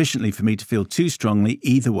out sufficiently for me to feel too strongly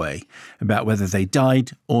either way about whether they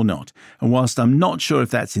died or not. And whilst I'm not sure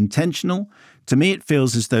if that's intentional, to me it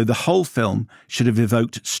feels as though the whole film should have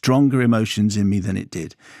evoked stronger emotions in me than it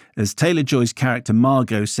did. As Taylor-Joy's character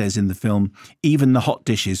Margot says in the film, even the hot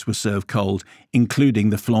dishes were served cold, including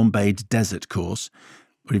the flambéed dessert course.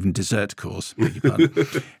 Or even dessert course, beg your pardon.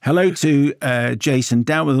 Hello to Jason,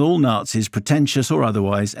 down with all Nazis, pretentious or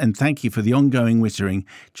otherwise, and thank you for the ongoing wittering,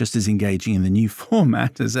 just as engaging in the new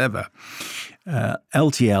format as ever.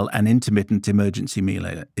 LTL, an intermittent emergency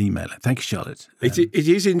emailer. Thank you, Charlotte. It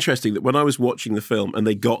is interesting that when I was watching the film and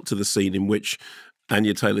they got to the scene in which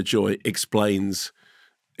Anya Taylor-Joy explains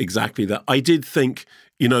exactly that, I did think,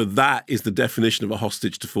 that is the definition of a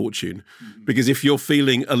hostage to fortune. Because if you're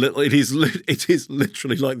feeling a little, it is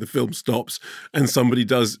literally like the film stops and somebody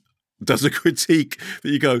does a critique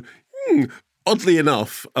that you go, oddly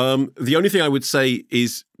enough. The only thing I would say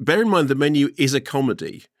is bear in mind the menu is a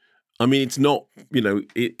comedy. I mean, it's not,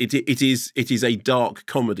 it is a dark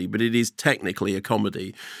comedy, but it is technically a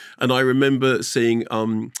comedy. And I remember seeing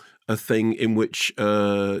a thing in which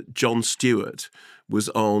Jon Stewart was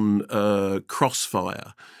on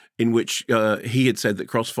Crossfire, in which he had said that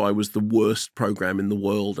Crossfire was the worst program in the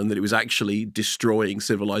world and that it was actually destroying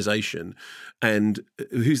civilization. And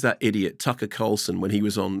who's that idiot, Tucker Carlson, when he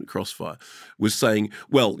was on Crossfire, was saying,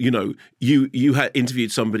 well, you had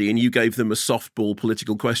interviewed somebody and you gave them a softball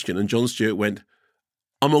political question. And Jon Stewart went,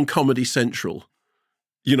 I'm on Comedy Central.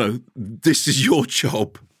 This is your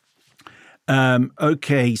job.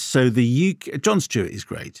 Okay, so the UK... Jon Stewart is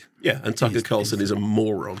great. Yeah, and Tucker Carlson is a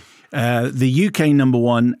moron. The UK number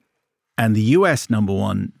one and the US number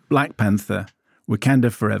one, Black Panther,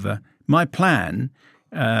 Wakanda Forever. My plan,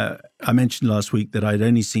 I mentioned last week that I'd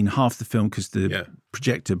only seen half the film because the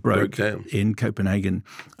projector broke down in Copenhagen,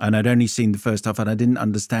 and I'd only seen the first half, and I didn't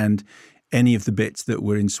understand any of the bits that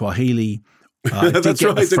were in Swahili. That's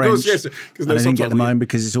right. French, of course, yes. No, I didn't get the mine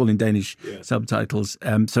because it's all in Danish subtitles.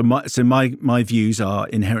 So my views are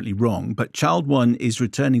inherently wrong. But Child One is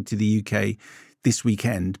returning to the UK this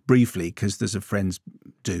weekend briefly because there's a friend's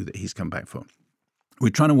do that he's come back for. We're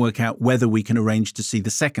trying to work out whether we can arrange to see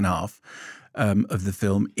the second half of the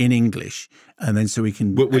film in English, and then so we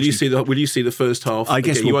can. Will you see the first half? I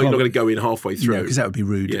guess you're not going to go in halfway through. No, because that would be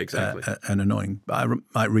rude. Yeah, exactly. And annoying. But I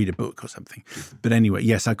might read a book or something. But anyway,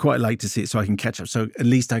 yes, I quite like to see it so I can catch up. So at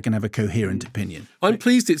least I can have a coherent opinion. I'm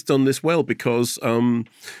pleased it's done this well because, I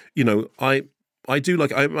do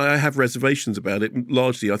like. I have reservations about it.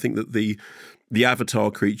 Largely, I think that the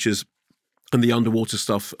Avatar creatures and the underwater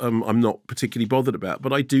stuff, I'm not particularly bothered about.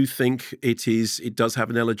 But I do think it does have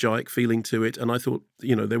an elegiac feeling to it. And I thought,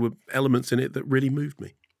 there were elements in it that really moved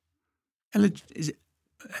me. Is it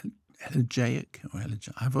elegiac or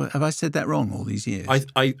have I said that wrong all these years?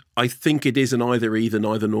 I think it is an either,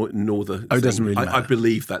 neither, nor the Oh, it doesn't really matter. I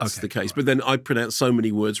believe that's the case. Right. But then I pronounce so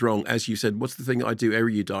many words wrong. As you said, what's the thing that I do?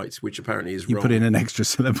 Erudite, which apparently is wrong. You put in an extra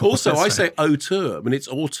syllable. Also, I say auteur, and it's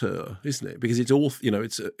auteur, isn't it? Because it's all,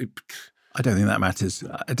 I don't think that matters.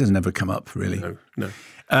 It doesn't ever come up, really. No.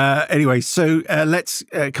 Anyway, so let's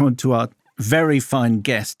come on to our very fine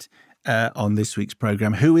guest on this week's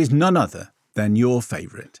programme, who is none other than your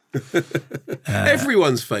favourite.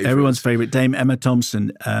 Everyone's favourite. Everyone's favourite, Dame Emma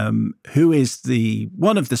Thompson, who is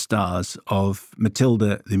one of the stars of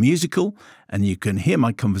Matilda the musical, and you can hear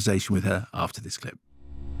my conversation with her after this clip.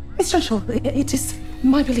 Miss Trunchbull, it is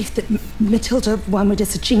my belief that Matilda Wormwood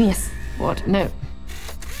is a genius. What? No.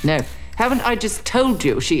 Haven't I just told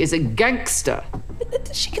you she is a gangster?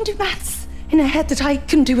 She can do maths in her head that I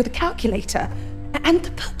couldn't do with a calculator. And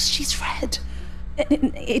the books she's read.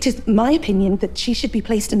 It is my opinion that she should be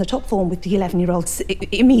placed in the top form with the 11-year-olds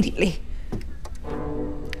immediately.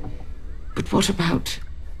 But what about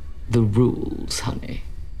the rules, honey?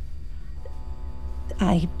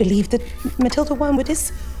 I believe that Matilda Wormwood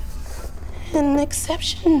is an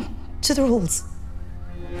exception to the rules.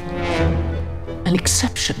 An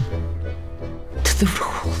exception to the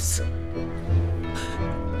rules?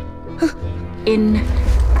 In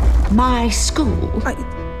my school?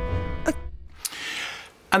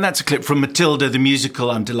 And that's a clip from Matilda the musical.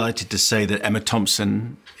 I'm delighted to say that Emma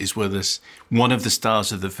Thompson is with us, one of the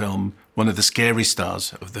stars of the film, one of the scary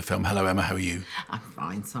stars of the film. Hello, Emma, how are you? I'm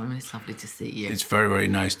fine, Simon. It's lovely to see you. It's very, very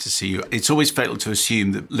nice to see you. It's always fatal to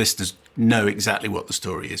assume that listeners know exactly what the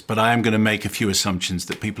story is, but I am going to make a few assumptions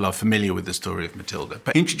that people are familiar with the story of Matilda.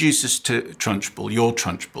 But introduce us to Trunchbull, your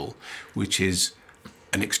Trunchbull, which is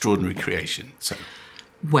an extraordinary creation. So,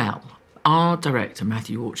 well, our director,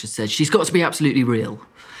 Matthew Orchard, said she's got to be absolutely real.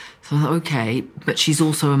 So I thought, okay, but she's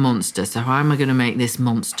also a monster. So how am I going to make this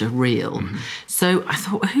monster real? Mm-hmm. So I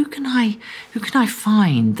thought, who can I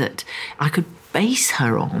find that I could base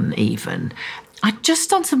her on even? I'd just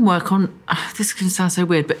done some work on, this can sound so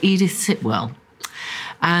weird, but Edith Sitwell.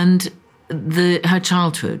 And her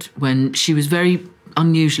childhood, when she was very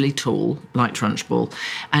unusually tall, like Trunchbull,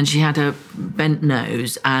 and she had a bent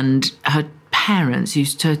nose, and her parents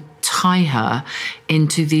used to tie her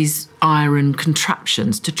into these iron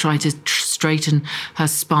contraptions to try to straighten her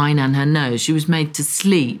spine and her nose. She was made to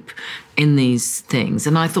sleep in these things.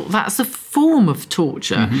 And I thought that's a form of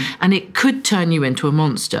torture, and it could turn you into a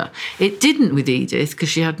monster. It didn't with Edith, because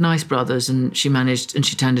she had nice brothers, and she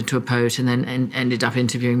turned into a poet, and then ended up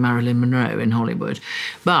interviewing Marilyn Monroe in Hollywood.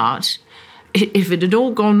 But if it had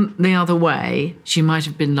all gone the other way, she might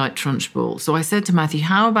have been like Trunchbull. So I said to Matthew,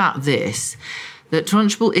 how about this? That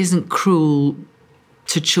Trunchbull isn't cruel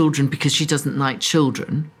to children because she doesn't like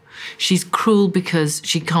children. She's cruel because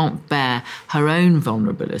she can't bear her own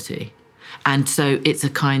vulnerability. And so it's a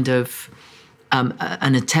kind of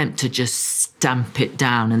an attempt to just stamp it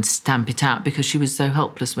down and stamp it out because she was so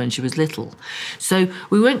helpless when she was little. So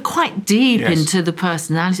we went quite deep into the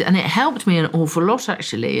personality, and it helped me an awful lot,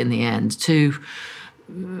 actually, in the end,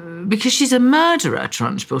 because she's a murderer,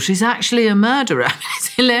 Trunchbull. She's actually a murderer. It's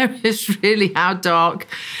hilarious, really, how dark,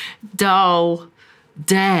 dull,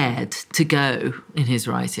 dared to go in his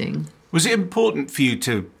writing. Was it important for you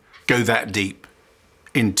to go that deep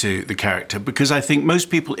into the character? Because I think most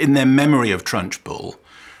people, in their memory of Trunchbull,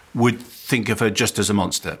 would think of her just as a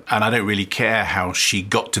monster. And I don't really care how she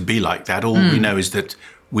got to be like that. All we know is that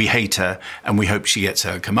we hate her and we hope she gets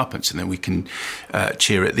her comeuppance, and then we can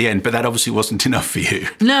cheer at the end. But that obviously wasn't enough for you.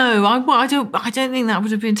 No, I don't think that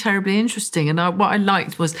would have been terribly interesting. And what I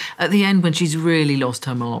liked was at the end, when she's really lost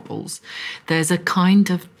her marbles, there's a kind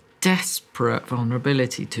of desperate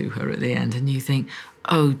vulnerability to her at the end, and you think,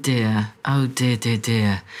 oh dear,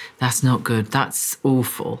 that's not good, that's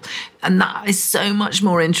awful. And that is so much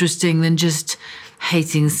more interesting than just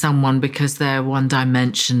hating someone because they're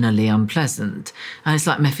one-dimensionally unpleasant. And it's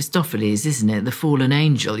like Mephistopheles, isn't it? The fallen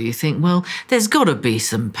angel. You think, well, there's got to be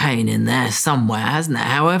some pain in there somewhere, hasn't there?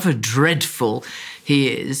 However dreadful he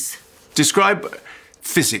is. Describe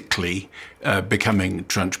physically becoming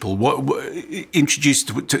Trunchbull. What introduced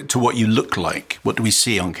to what you look like? What do we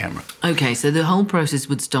see on camera? Okay, so the whole process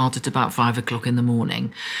would start at about 5 o'clock in the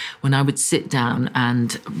morning, when I would sit down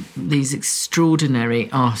and these extraordinary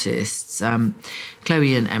artists,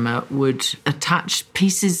 Chloe and Emma, would attach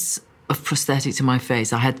pieces of prosthetic to my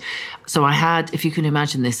face. I had, if you can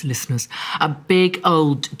imagine this, listeners, a big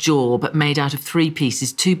old jaw, but made out of 3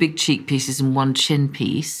 pieces, 2 big cheek pieces and 1 chin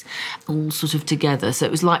piece, all sort of together. So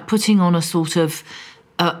it was like putting on a sort of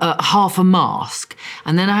half a mask.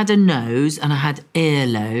 And then I had a nose and I had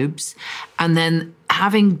earlobes. And then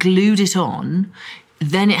having glued it on,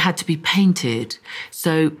 then it had to be painted.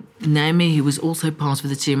 So Naomi, who was also part of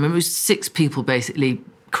the team, remember, it was 6 people basically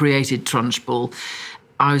created Trunchbull.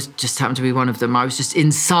 I was just happened to be one of them. I was just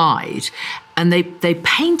inside, and they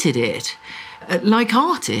painted it like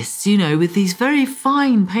artists, you know, with these very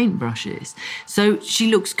fine paintbrushes. So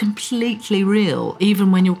she looks completely real,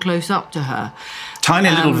 even when you're close up to her.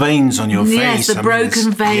 Tiny little veins on your face. Yes, the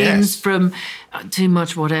broken veins from too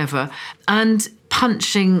much whatever. And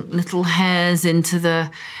punching little hairs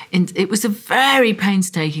into it was a very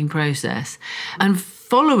painstaking process. And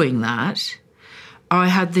following that, I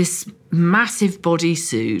had this massive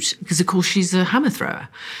bodysuit, because of course she's a hammer thrower.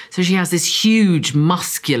 So she has this huge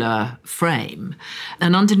muscular frame.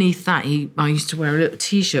 And underneath that, I used to wear a little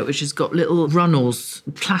T-shirt which has got little runnels,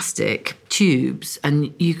 plastic tubes,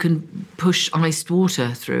 and you can push iced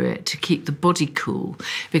water through it to keep the body cool.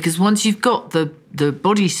 Because once you've got the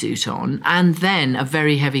bodysuit on, and then a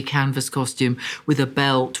very heavy canvas costume with a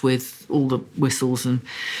belt with all the whistles and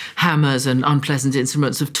hammers and unpleasant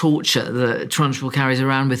instruments of torture that Trunchbull carries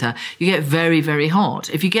around with her, you get very, very hot.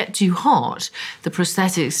 If you get too hot, the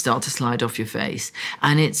prosthetics start to slide off your face,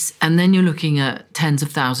 and then you're looking at tens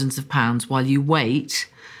of thousands of pounds while you wait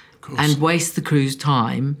and waste the crew's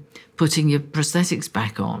time putting your prosthetics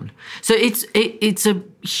back on. So it's a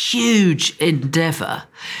huge endeavour.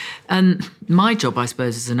 And my job, I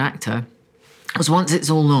suppose, as an actor, was once it's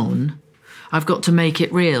all on, I've got to make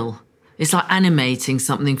it real. It's like animating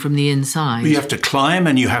something from the inside. You have to climb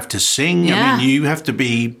and you have to sing. Yeah. I mean, you have to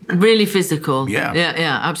be... really physical. Yeah,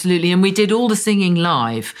 absolutely. And we did all the singing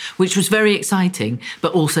live, which was very exciting,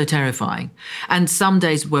 but also terrifying. And some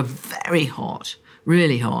days were very hot.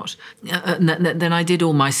 Really hot. Then I did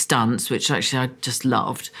all my stunts, which actually I just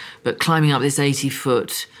loved. But climbing up this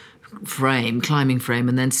 80-foot climbing frame,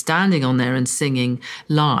 and then standing on there and singing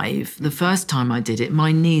live. The first time I did it,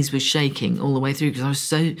 my knees were shaking all the way through because I was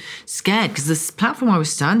so scared, because the platform I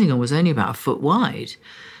was standing on was only about a foot wide.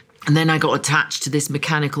 And then I got attached to this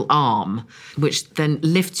mechanical arm, which then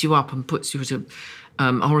lifts you up and puts you at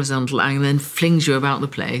a horizontal angle, and then flings you about the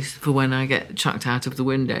place for when I get chucked out of the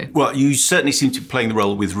window. Well, you certainly seem to be playing the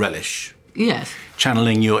role with relish. Yes.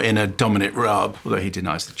 Channeling your inner Dominic Raab, although he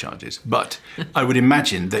denies the charges. But I would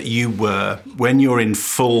imagine that you were, when you're in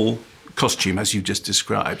full costume, as you just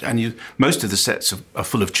described, and most of the sets are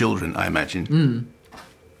full of children, I imagine.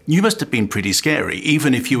 You must have been pretty scary,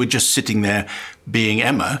 even if you were just sitting there being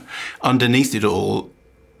Emma. Underneath it all,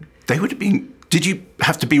 they would have been... Did you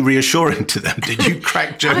have to be reassuring to them? Did you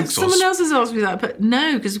crack jokes? Someone else has asked me that, but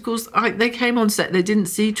no, because of course they came on set, they didn't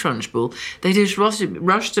see Trunchbull. They just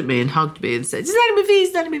rushed at me and hugged me and said, "Is that McVie?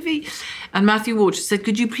 Is that McVie?" And Matthew Walsh said,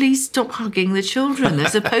 "Could you please stop hugging the children? They're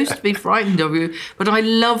supposed to be frightened of you." But I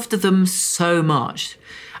loved them so much.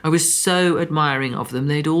 I was so admiring of them.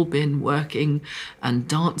 They'd all been working and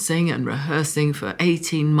dancing and rehearsing for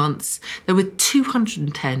 18 months. There were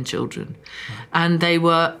 210 children, and they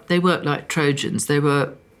worked like Trojans. They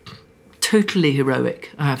were totally heroic,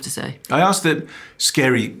 I have to say. I asked the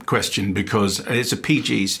scary question because it's a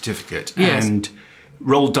PG certificate, yes. And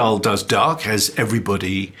Roald Dahl does dark, as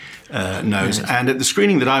everybody knows. Yes. And at the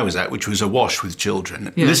screening that I was at, which was awash with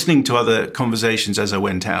children, yes. Listening to other conversations as I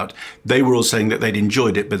went out, they were all saying that they'd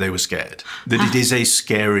enjoyed it, but they were scared. That it is a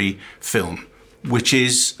scary film, which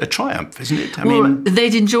is a triumph, isn't it? I mean,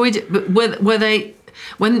 they'd enjoyed it, but were they,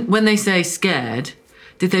 when they say scared,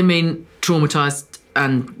 did they mean traumatised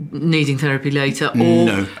and needing therapy later,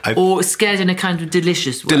 or scared in a kind of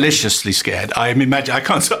delicious way? Deliciously scared. I imagine I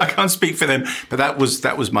can't speak for them, but that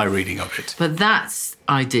was my reading of it. But that's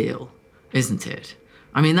ideal, isn't it?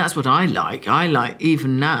 I mean, that's what I like. I like,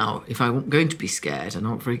 even now, if I'm going to be scared, I'm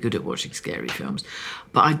not very good at watching scary films,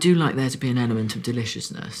 but I do like there to be an element of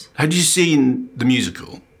deliciousness. Had you seen the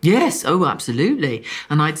musical? Yes, oh, absolutely.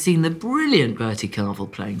 And I'd seen the brilliant Bertie Carvel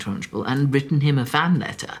playing Trunchbull and written him a fan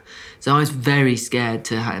letter. So I was very scared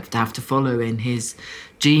to have to follow in his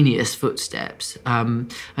genius footsteps. I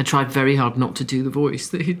tried very hard not to do the voice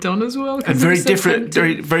that he'd done as well. And very different,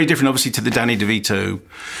 very different, obviously, to the Danny DeVito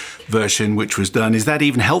version, which was done. Is that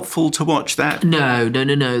even helpful to watch that? No.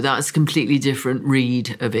 That's a completely different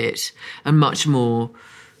read of it, and much more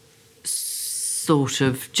sort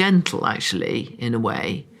of gentle, actually, in a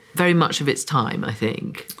way. Very much of its time, I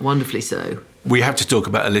think. Wonderfully so. We have to talk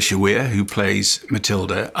about Alicia Weir, who plays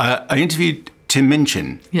Matilda. I interviewed Tim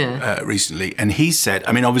Minchin recently, and he said,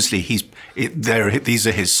 I mean, obviously these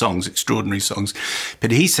are his songs, extraordinary songs,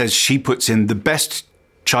 but he says she puts in the best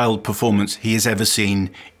child performance he has ever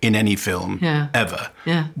seen in any film, ever.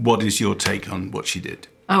 Yeah. What is your take on what she did?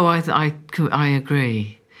 Oh, I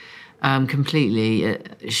agree. Completely.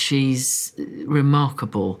 She's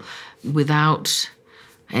remarkable without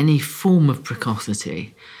any form of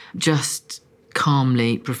precocity, just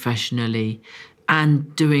calmly, professionally,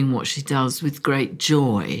 and doing what she does with great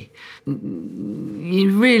joy.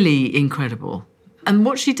 Really incredible. And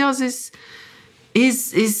what she does is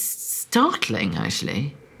startling,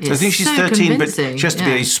 actually. I think she's 13, but she has to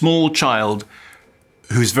be a small child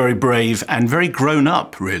who's very brave and very grown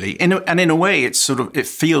up, really. And in a way, it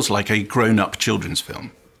feels like a grown-up children's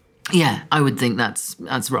film. Yeah, I would think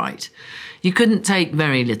that's right. You couldn't take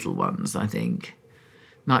very little ones, I think.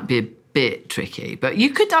 Might be a bit tricky, but you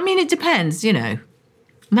could. I mean, it depends, you know.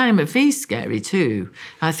 Nanny McPhee's scary too.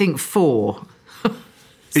 I think 4.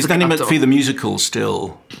 Is Nanny McPhee the musical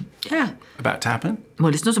still about to happen?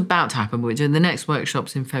 Well, it's not about to happen. We're doing the next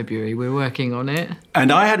workshops in February. We're working on it.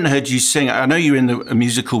 And I hadn't heard you sing. I know you were in a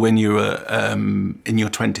musical when you were in your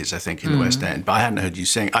 20s, I think, in the West End, but I hadn't heard you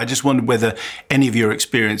sing. I just wondered whether any of your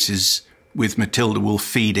experiences with Matilda will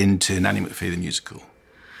feed into Nanny McPhee the musical.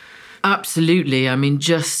 Absolutely. I mean,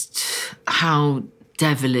 just how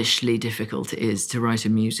devilishly difficult it is to write a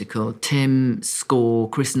musical. Tim's score,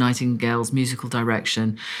 Chris Nightingale's musical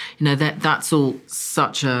direction, you know, that's all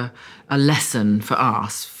such a lesson for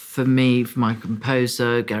us, for me, for my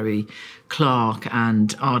composer, Gary Clark,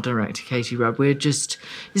 and our director, Katie Rudd. It's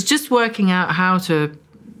just working out how to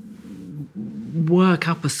work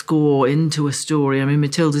up a score into a story. I mean,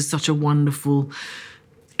 Matilda's such a wonderful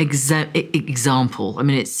example. I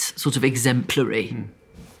mean, it's sort of exemplary.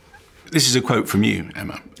 This is a quote from you,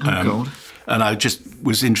 Emma. Oh, God. And I just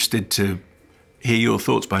was interested to hear your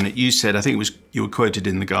thoughts behind it. You said, I think you were quoted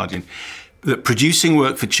in The Guardian, that producing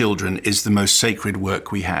work for children is the most sacred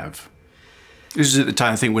work we have. This was at the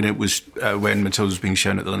time, I think, when it was when Matilda was being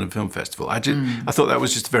shown at the London Film Festival. I thought that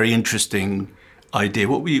was just a very interesting idea?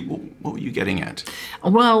 What were you getting at?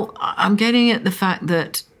 Well, I'm getting at the fact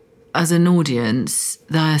that as an audience,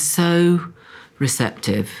 they're so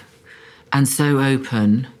receptive and so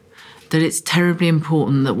open that it's terribly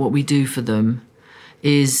important that what we do for them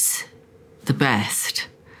is the best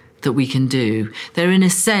that we can do. They're, in a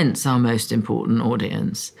sense, our most important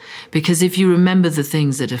audience. Because if you remember the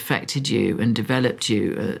things that affected you and developed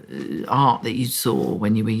you, art that you saw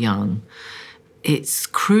when you were young, it's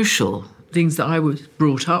crucial. Things that I was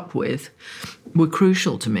brought up with were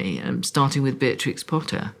crucial to me, starting with Beatrix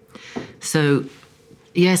Potter. So,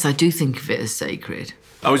 yes, I do think of it as sacred.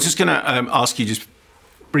 I was just going to ask you just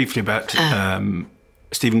briefly about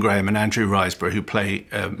Stephen Graham and Andrew Riseborough, who play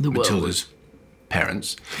Matilda's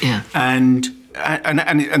parents. Yeah. And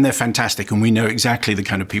they're fantastic, and we know exactly the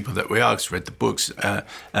kind of people that we are, because we read the books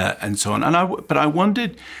and so on. But I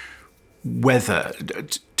wondered whether,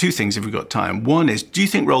 two things if we've got time. One is, do you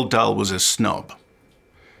think Roald Dahl was a snob?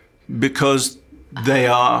 Because they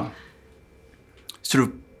are sort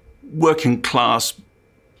of working class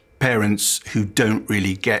parents who don't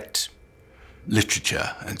really get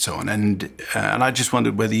literature and so on. And I just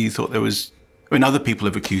wondered whether you thought there was, other people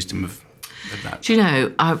have accused him of that. Do you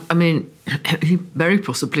know, I mean, he very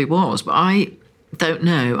possibly was, but I don't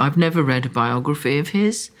know. I've never read a biography of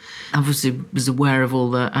his. Obviously was aware of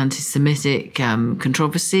all the anti-Semitic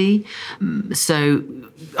controversy. So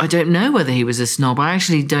I don't know whether he was a snob. I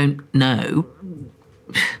actually don't know.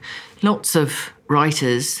 Lots of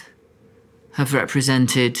writers have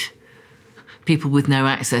represented people with no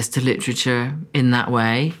access to literature in that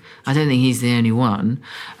way. I don't think he's the only one.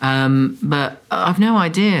 But I've no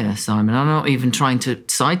idea, Simon. I'm not even trying to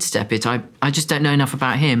sidestep it. I just don't know enough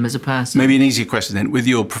about him as a person. Maybe an easier question then. With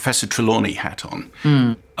your Professor Trelawney hat on,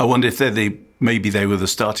 I wonder if maybe they were the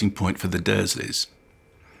starting point for the Dursleys.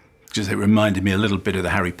 Because they reminded me a little bit of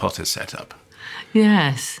the Harry Potter setup.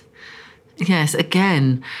 Yes. Yes,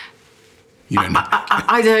 again... You don't know.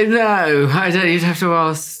 I don't know. You'd have to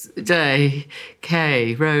ask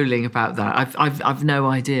J.K. Rowling about that. I've no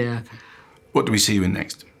idea. What do we see you in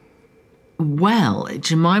next? Well,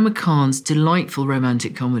 Jemima Khan's delightful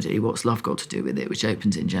romantic comedy, What's Love Got to Do With It, which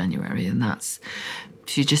opens in January, and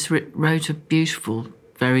she just wrote a beautiful,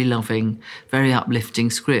 very loving, very uplifting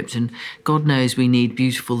script, and God knows we need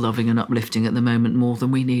beautiful, loving and uplifting at the moment more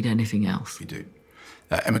than we need anything else. We do.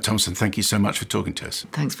 Emma Thompson, thank you so much for talking to us.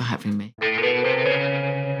 Thanks for having me.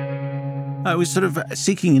 I was sort of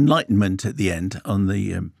seeking enlightenment at the end on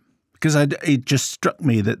the... because it just struck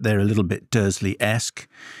me that they're a little bit Dursley-esque,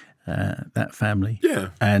 that family. Yeah.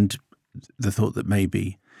 And the thought that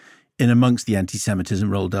maybe in amongst the anti-Semitism,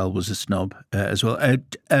 Roald Dahl was a snob as well.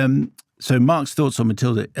 So Mark's thoughts on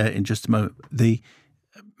Matilda in just a moment. The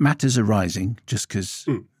matters arising, just because...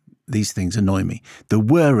 These things annoy me. The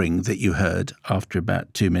whirring that you heard after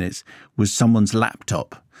about 2 minutes was someone's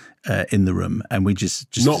laptop in the room, and we just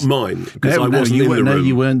not mine, because I wasn't in the room. No,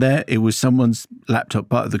 you weren't there. It was someone's laptop,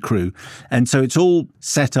 part of the crew, and so it's all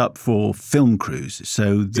set up for film crews.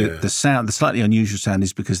 So the sound, the slightly unusual sound,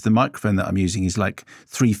 is because the microphone that I'm using is like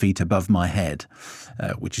 3 feet above my head,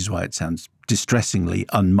 which is why it sounds distressingly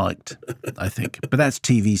unmiked, I think. But that's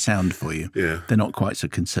TV sound for you. Yeah. They're not quite so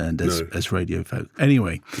concerned as radio folk.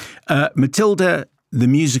 Anyway, Matilda, the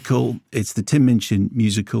musical, it's the Tim Minchin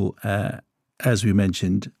musical, as we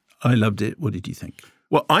mentioned. I loved it. What did you think?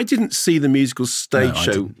 Well, I didn't see the musical stage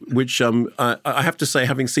show, which I have to say,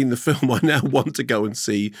 having seen the film, I now want to go and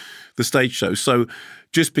see the stage show. So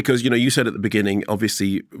just because, you said at the beginning,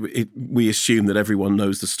 obviously, we assume that everyone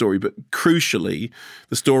knows the story, but crucially,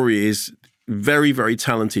 the story is very, very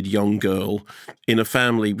talented young girl in a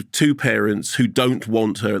family with 2 parents who don't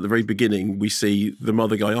want her. At the very beginning, we see the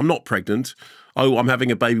mother going, I'm not pregnant. Oh, I'm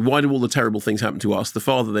having a baby. Why do all the terrible things happen to us? The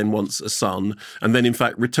father then wants a son, and then, in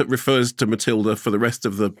fact, refers to Matilda for the rest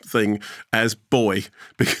of the thing as boy,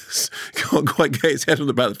 because he can't quite get his head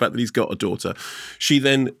about the fact that he's got a daughter. She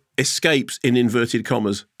then escapes, in inverted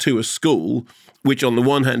commas, to a school, which on the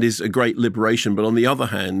one hand is a great liberation, but on the other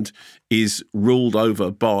hand is ruled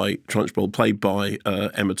over by Trunchbull, played by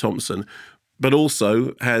Emma Thompson, but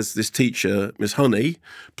also has this teacher, Miss Honey,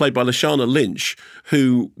 played by Lashana Lynch,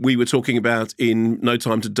 who we were talking about in No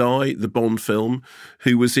Time to Die, the Bond film,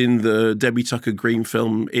 who was in the Debbie Tucker Green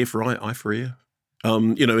film Ear for Eye, Eye for Ear.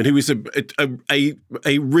 And who is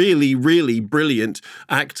a really, really brilliant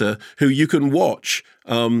actor who you can watch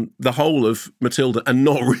the whole of Matilda and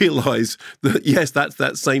not realise that, yes, that's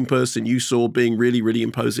that same person you saw being really, really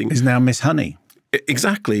imposing. Is now Miss Honey.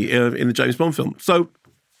 Exactly, in the James Bond film. So,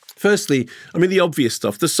 firstly, I mean, the obvious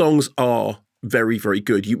stuff, the songs are very, very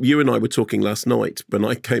good. You and I were talking last night when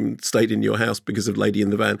I stayed in your house because of Lady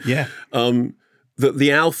in the Van. Yeah.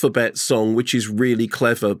 the alphabet song, which is really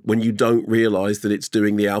clever when you don't realise that it's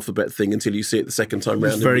doing the alphabet thing until you see it the second time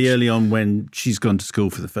round. It's very early on when she's gone to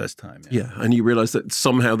school for the first time. Yeah, and you realise that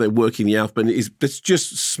somehow they're working the alphabet. It's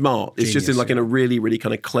just smart. It's Genius, just in a really, really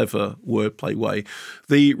kind of clever wordplay way.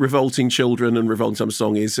 The Revolting Children and Revolting Time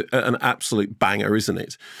song is an absolute banger, isn't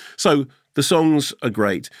it? So the songs are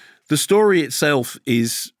great. The story itself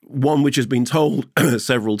is one which has been told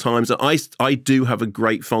several times. I do have a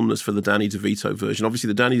great fondness for the Danny DeVito version. Obviously,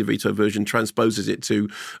 the Danny DeVito version transposes it to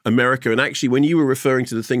America. And actually, when you were referring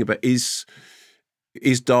to the thing about is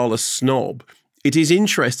Darla snob, it is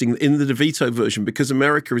interesting in the DeVito version because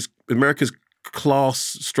America's class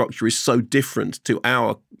structure is so different to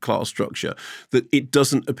our class structure that it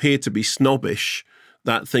doesn't appear to be snobbish.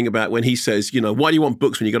 That thing about when he says, why do you want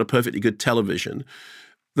books when you've got a perfectly good television?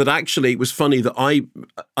 That actually it was funny that I,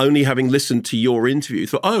 only having listened to your interview,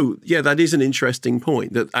 thought, oh yeah, that is an interesting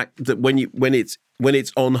point. That when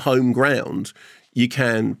it's on home ground, you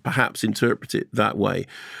can perhaps interpret it that way.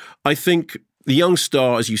 I think the young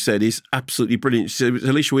star, as you said, is absolutely brilliant. So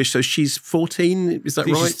Alicia Wish, so she's 14, is that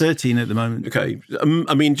right? She's 13 at the moment. Okay,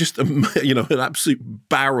 I mean, just an absolute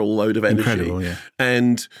barrel load of energy. Incredible, yeah.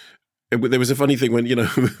 And there was a funny thing when,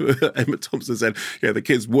 Emma Thompson said, the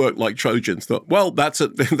kids work like Trojans. Thought, well, it's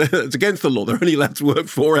against the law. They're only allowed to work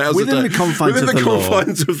 4 hours a day. Within the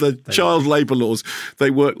confines of the child labour laws,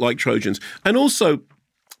 they work like Trojans. And also,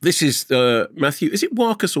 this is, Matthew, is it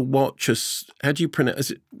Warkus or Warchus? How do you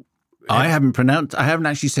pronounce it? I haven't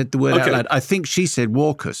actually said the word out loud. I think she said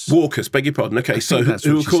Warkus. Warkus, beg your pardon. Okay, so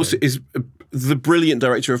who of course is the brilliant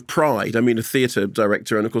director of Pride. I mean, a theatre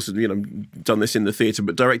director, and of course, done this in the theatre,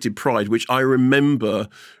 but directed Pride, which I remember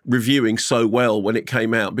reviewing so well when it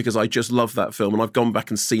came out because I just love that film, and I've gone back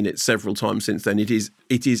and seen it several times since then. It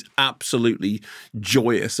is absolutely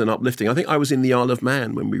joyous and uplifting. I think I was in the Isle of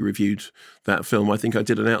Man when we reviewed that film. I think I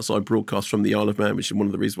did an outside broadcast from the Isle of Man, which is one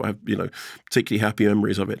of the reasons why I have particularly happy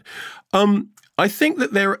memories of it. I think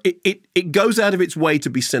that it goes out of its way to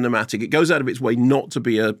be cinematic. It goes out of its way not to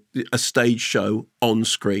be a stage show on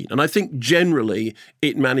screen. And I think generally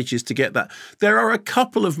it manages to get that. There are a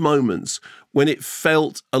couple of moments when it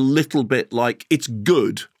felt a little bit like it's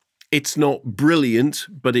good. It's not brilliant,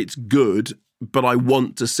 but it's good. But I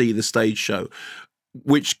want to see the stage show,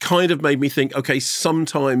 which kind of made me think, okay,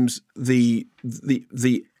 sometimes the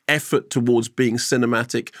effort towards being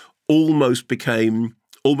cinematic almost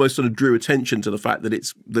sort of drew attention to the fact that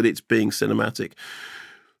it's being cinematic.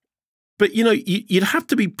 But, you'd have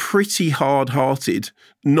to be pretty hard-hearted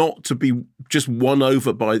not to be just won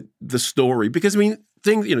over by the story. Because, I mean,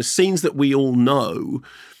 scenes that we all know,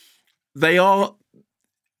 they are...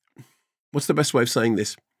 What's the best way of saying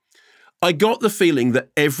this? I got the feeling that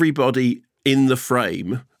everybody in the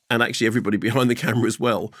frame, and actually everybody behind the camera as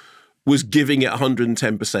well, was giving it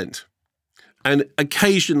 110%. And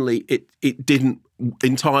occasionally it didn't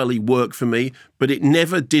entirely work for me, but it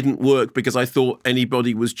never didn't work because I thought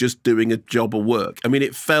anybody was just doing a job of work. I mean,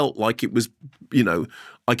 it felt like it was,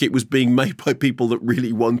 like it was being made by people that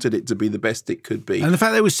really wanted it to be the best it could be. And the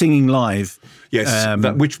fact they were singing live. Yes,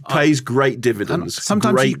 which pays great dividends.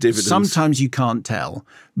 Sometimes you can't tell,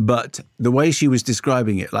 but the way she was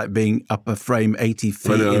describing it, like being up a frame 80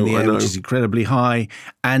 feet in the air, which is incredibly high,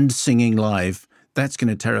 and singing live, that's going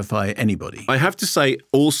to terrify anybody. I have to say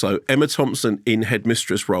also, Emma Thompson in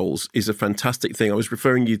headmistress roles is a fantastic thing. I was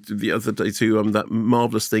referring you the other day to that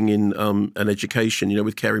marvellous thing in An Education,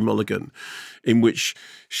 with Carey Mulligan, in which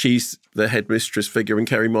she's the headmistress figure and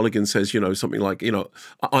Carey Mulligan says, something like,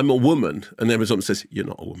 I'm a woman. And Emma Thompson says, you're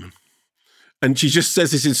not a woman. And she just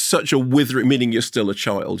says this in such a withering, meaning you're still a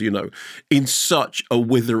child, in such a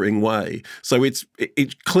withering way. So it's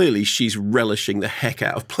clearly she's relishing the heck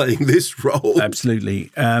out of playing this role.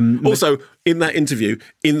 Absolutely. Also, in that interview,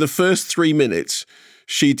 in the first 3 minutes,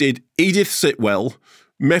 she did Edith Sitwell,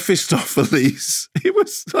 Mephistopheles. It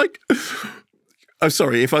was like... I'm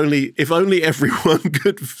sorry, if only everyone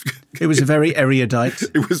could... It was a very erudite...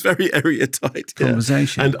 It was very erudite.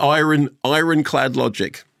 Conversation. Yeah. And ironclad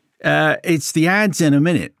logic. It's the ads in a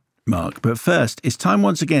minute, Mark. But first, it's time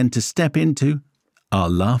once again to step into our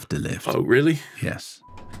laughter lift. Oh, really? Yes.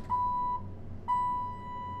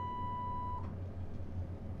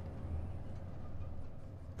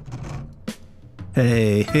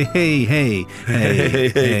 Hey.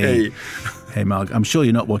 Hey, Mark, I'm sure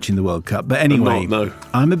you're not watching the World Cup, but anyway, no.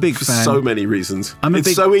 I'm a big fan. For so many reasons.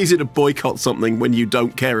 It's so easy to boycott something when you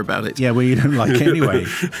don't care about it. Yeah, well, you don't like it anyway.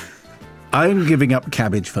 I'm giving up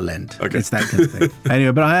cabbage for Lent. Okay. It's that kind of thing.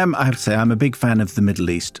 Anyway, but I have to say, I'm a big fan of the Middle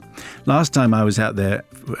East. Last time I was out there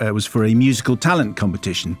was for a musical talent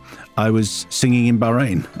competition. I was singing in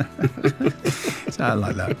Bahrain. So I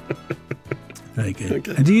like that. Very good.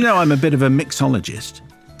 Okay. And do you know I'm a bit of a mixologist?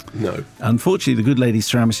 No. Unfortunately, the good lady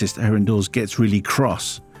ceramicist at her indoors gets really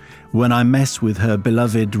cross when I mess with her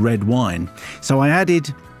beloved red wine. So I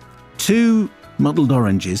added 2 muddled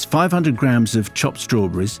oranges, 500 grams of chopped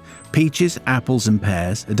strawberries, peaches, apples and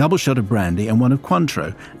pears, a double shot of brandy and one of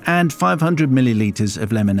Cointreau, and 500 millilitres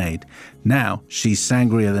of lemonade. Now she's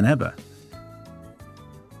sangrier than ever.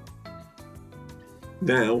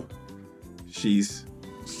 Now she's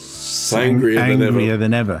angrier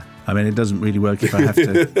than ever. I mean, it doesn't really work if I have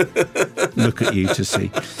to look at you to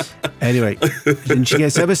see. Anyway, and she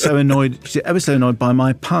gets ever so annoyed. She's ever so annoyed by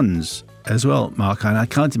my puns as well, Mark, and I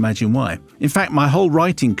can't imagine why. In fact, my whole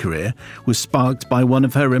writing career was sparked by one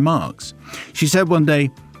of her remarks. She said one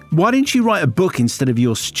day, "Why didn't you write a book instead of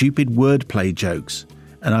your stupid wordplay jokes?"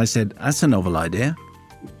 And I said, "That's a novel idea."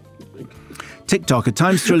 TikTok, a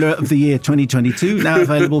Times Thriller of the Year 2022, now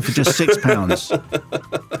available for just £6.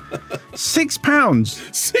 £6?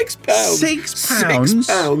 £6?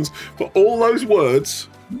 £6 for all those words.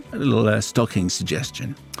 A little stocking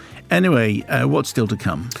suggestion. Anyway, what's still to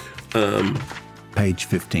come? Page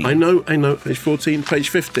 15. I know. Page 14, page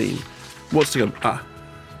 15. What's to come?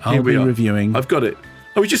 I'll be reviewing. I've got it.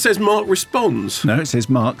 Oh, it just says Mark responds. No, it says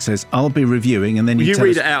Mark says, I'll be reviewing, and then you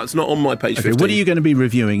read it out. It's not on my page 15. What are you going to be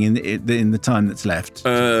reviewing in the time that's left?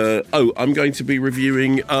 I'm going to be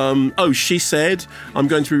reviewing, She Said. I'm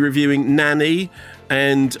going to be reviewing Nanny,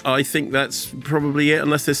 and I think that's probably it,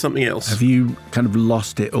 unless there's something else. Have you kind of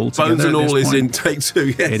lost it altogether? Bones and All is in take 2,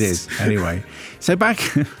 yes. It is, anyway. So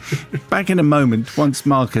back in a moment, once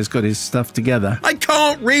Mark has got his stuff together. I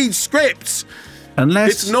can't read scripts! Unless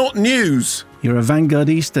it's not news. You're a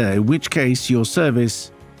vanguardista, in which case your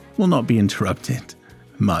service will not be interrupted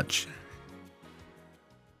much.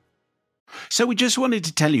 So we just wanted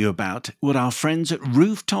to tell you about what our friends at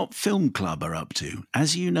Rooftop Film Club are up to.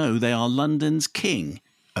 As you know, they are London's king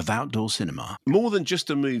of outdoor cinema. More than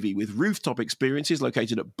just a movie, with rooftop experiences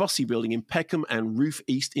located at Bussey Building in Peckham and Roof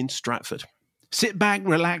East in Stratford. Sit back,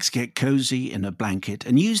 relax, get cosy in a blanket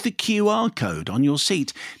and use the QR code on your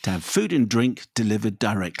seat to have food and drink delivered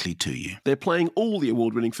directly to you. They're playing all the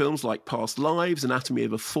award-winning films like Past Lives, Anatomy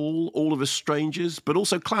of a Fall, All of Us Strangers, but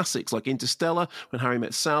also classics like Interstellar, When Harry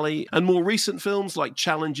Met Sally, and more recent films like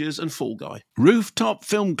Challengers and Fall Guy. Rooftop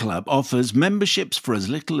Film Club offers memberships for as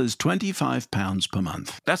little as £25 per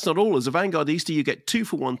month. That's not all. As a Vanguardista, you get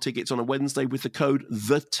 2-for-1 tickets on a Wednesday with the code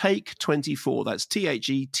THETAKE24. That's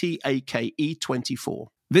THETAKE 24.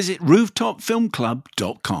 Visit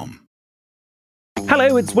rooftopfilmclub.com.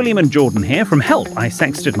 Hello, it's William and Jordan here from Help, I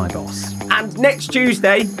Sexted My Boss. And next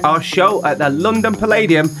Tuesday, our show at the London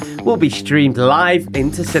Palladium will be streamed live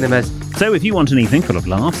into cinemas. So if you want an evening full of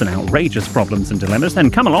laughs and outrageous problems and dilemmas,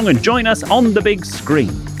 then come along and join us on the big screen.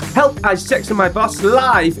 Help, I Sexted My Boss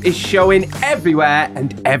Live is showing everywhere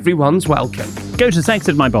and everyone's welcome. Go to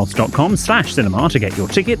sextedmyboss.com/cinema to get your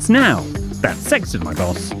tickets now. That's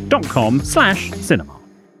sextedmyboss.com/cinema.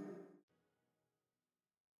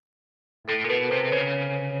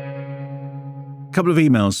 A couple of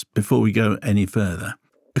emails before we go any further.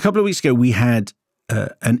 A couple of weeks ago, we had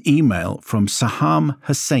an email from Saham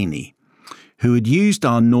Hosseini, who had used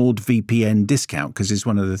our NordVPN discount, because it's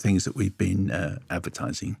one of the things that we've been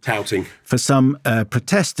advertising. Touting. For some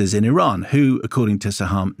protesters in Iran who, according to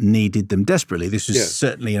Saham, needed them desperately. This was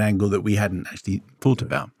certainly an angle that we hadn't actually thought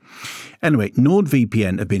about. Anyway,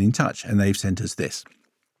 NordVPN have been in touch, and they've sent us this.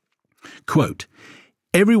 Quote,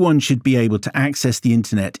 everyone should be able to access the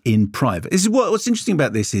internet in private. This is what's interesting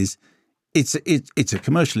about this is it's a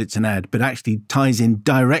commercial, it's an ad, but actually ties in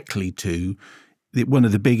directly to one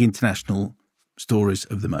of the big international stories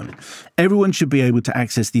of the moment. Everyone should be able to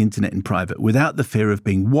access the internet in private without the fear of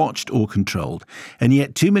being watched or controlled. And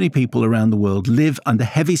yet too many people around the world live under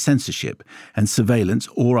heavy censorship and surveillance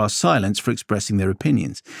or are silenced for expressing their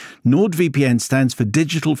opinions. NordVPN stands for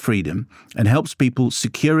digital freedom and helps people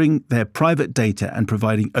securing their private data and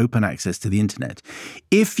providing open access to the internet.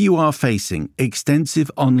 If you are facing extensive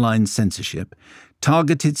online censorship,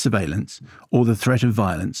 targeted surveillance, or the threat of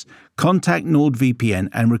violence, contact NordVPN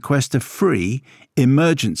and request a free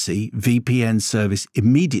emergency VPN service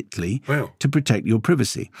immediately to protect your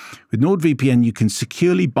privacy. With NordVPN, you can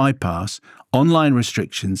securely bypass online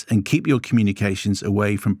restrictions and keep your communications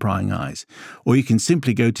away from prying eyes. Or you can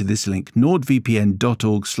simply go to this link,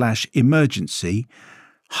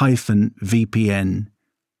 nordvpn.org/emergency-VPN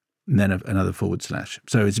and then another /.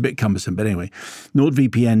 So it's a bit cumbersome, but anyway,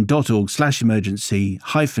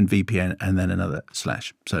 nordvpn.org/emergency-VPN and then another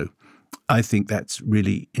 /. So I think that's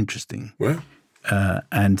really interesting. Well,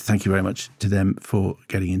 and thank you very much to them for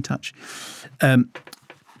getting in touch.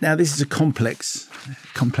 Now, this is a complex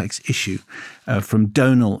issue from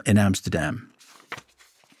Donal in Amsterdam.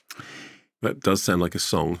 That does sound like a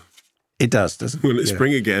song. It does, doesn't it? When it's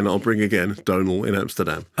spring again, I'll bring again Donal in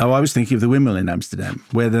Amsterdam. Oh, I was thinking of the windmill in Amsterdam,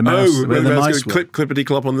 where the mouse, where the mice were. Clippity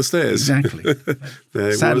clop on the stairs. Exactly.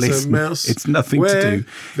 There Sadly, was a mouse. It's nothing to do.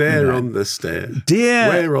 There on the stair. Dear,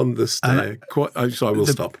 where on the stair? So I will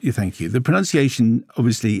stop. Thank you. The pronunciation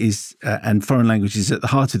obviously is, and foreign language is at the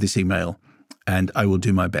heart of this email, and I will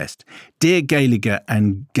do my best. Dear Gaeliga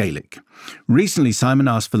and Gaelic, recently Simon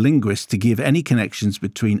asked for linguists to give any connections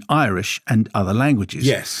between Irish and other languages.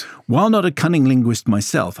 Yes. While not a cunning linguist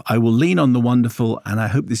myself, I will lean on the wonderful, and I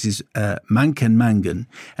hope this is Mankan Mangan,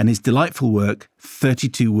 and his delightful work,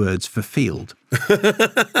 32 Words for Field.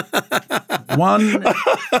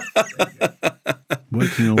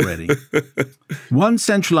 Working already. One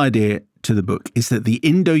central idea to the book is that the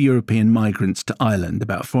Indo-European migrants to Ireland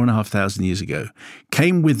about 4,500 years ago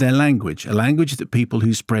came with their language, a language that people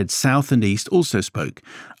who spread south and east also spoke.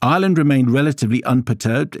 Ireland remained relatively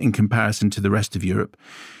unperturbed in comparison to the rest of Europe.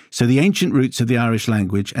 So the ancient roots of the Irish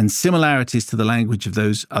language and similarities to the language of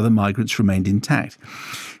those other migrants remained intact.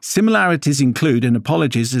 Similarities include, and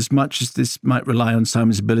apologies as much as this might rely on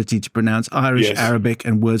Simon's ability to pronounce Irish, yes, Arabic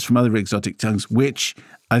and words from other exotic tongues, which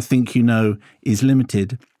I think you know is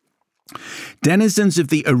limited. Denizens of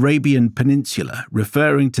the Arabian Peninsula,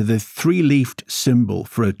 referring to the three-leafed symbol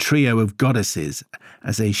for a trio of goddesses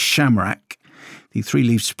as a shamrock. The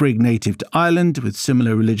three-leaf sprig native to Ireland with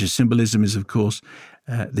similar religious symbolism is, of course,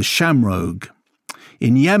 the shamrogue.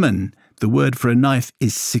 In Yemen, the word for a knife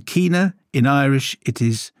is sakina. In Irish, it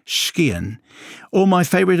is shkian. Or my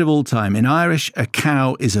favourite of all time, in Irish, a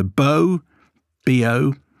cow is a bow,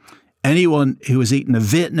 B-O. Anyone who has eaten a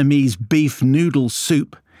Vietnamese beef noodle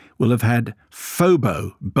soup will have had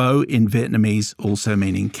phobo, bo in Vietnamese, also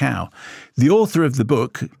meaning cow. The author of the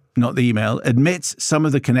book, not the email, admits some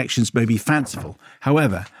of the connections may be fanciful.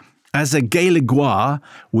 However, as a Gaeligois,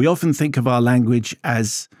 we often think of our language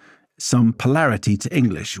as some polarity to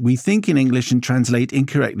English. We think in English and translate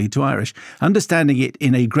incorrectly to Irish. Understanding it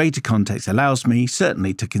in a greater context allows me,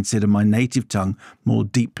 certainly, to consider my native tongue more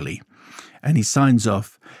deeply. And he signs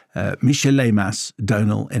off, Michel Lemas,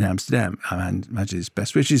 Donal in Amsterdam. I imagine his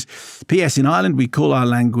best wishes. P.S. In Ireland, we call our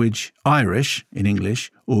language Irish in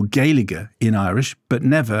English or Gaeliga in Irish, but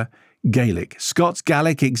never Gaelic. Scots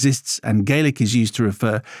Gaelic exists and Gaelic is used to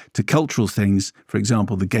refer to cultural things, for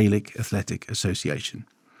example, the Gaelic Athletic Association.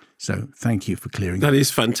 So thank you for clearing that. That is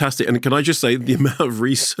fantastic. And can I just say the amount of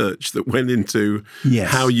research that went into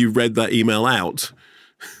how you read that email out?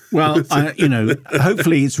 Well,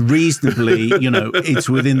 hopefully it's reasonably, it's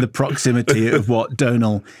within the proximity of what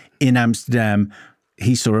Donal in Amsterdam,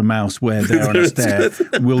 he saw a mouse where there on a stair,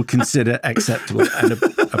 will consider acceptable. And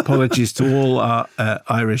apologies to all our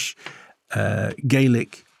Irish,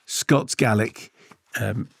 Gaelic, Scots Gaelic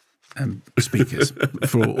speakers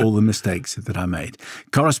for all the mistakes that I made.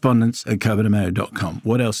 Correspondence at covertamayo.com.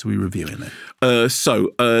 What else are we reviewing then?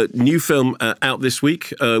 New film out this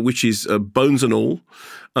week, which is Bones and All.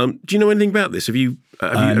 Do you know anything about this? Have you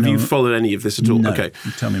followed any of this at all? No. Okay,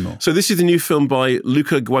 tell me more. So this is a new film by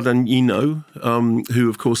Luca Guadagnino, who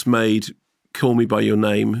of course made Call Me By Your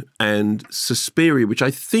Name and Suspiria, which I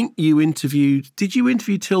think you interviewed. Did you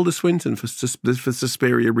interview Tilda Swinton for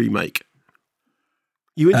Suspiria remake?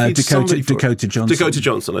 You interviewed Dakota Johnson. Dakota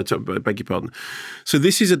Johnson, I beg your pardon. So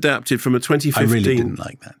this is adapted from a 2015... I really didn't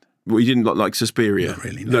like that. Well, you didn't like Suspiria? Not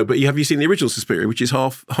really, no. But have you seen the original Suspiria, which is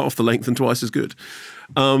half the length and twice as good?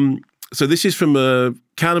 So this is from a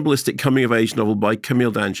cannibalistic coming-of-age novel by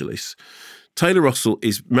Camille D'Angelis. Taylor Russell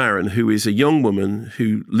is Marin, who is a young woman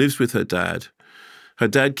who lives with her dad. Her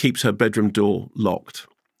dad keeps her bedroom door locked.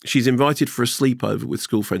 She's invited for a sleepover with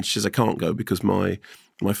school friends. She says, I can't go because my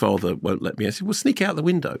father won't let me. I said, well, sneak out the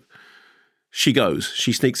window. She goes.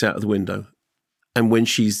 She sneaks out of the window. And when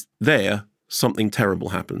she's there, something terrible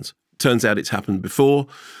happens. Turns out it's happened before.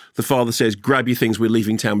 The father says, grab your things, we're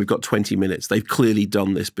leaving town, we've got 20 minutes. They've clearly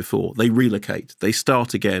done this before. They relocate. They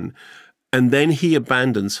start again. And then he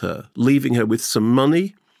abandons her, leaving her with some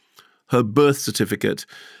money, her birth certificate,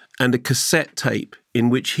 and a cassette tape in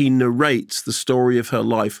which he narrates the story of her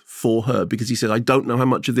life for her, because he says, I don't know how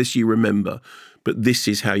much of this you remember, but this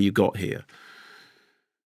is how you got here.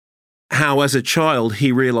 How, as a child,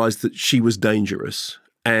 he realized that she was dangerous,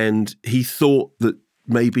 and he thought that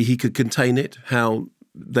maybe he could contain it, how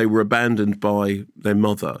they were abandoned by their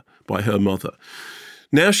mother, by her mother.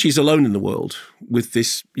 Now she's alone in the world with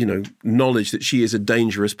this, knowledge that she is a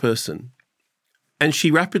dangerous person. And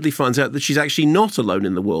she rapidly finds out that she's actually not alone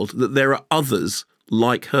in the world, that there are others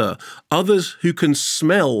like her, others who can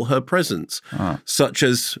smell her presence, such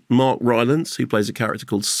as Mark Rylance, who plays a character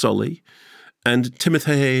called Sully, and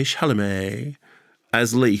Timothée Chalamet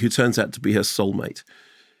as Lee, who turns out to be her soulmate.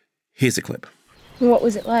 Here's a clip. What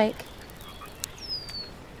was it like?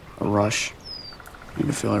 A rush. You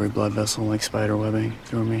could feel every blood vessel like spider webbing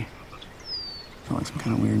through me. Felt like some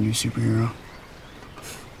kind of weird new superhero.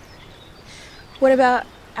 What about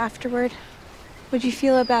afterward? What'd you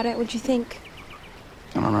feel about it? What'd you think?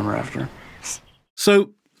 I don't remember after.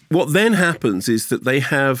 So what then happens is that they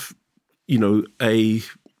have,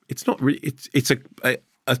 it's not really, it's a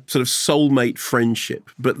sort of soulmate friendship,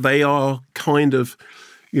 but they are kind of,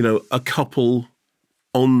 a couple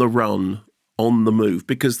on the run, on the move,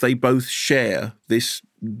 because they both share this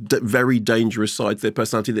very dangerous side to their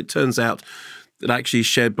personality that turns out that actually is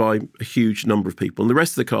shared by a huge number of people. And the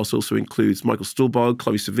rest of the cast also includes Michael Stuhlbarg,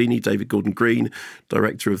 Chloe Sevigny, David Gordon Green,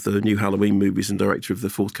 director of the new Halloween movies and director of the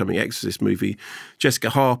forthcoming Exorcist movie, Jessica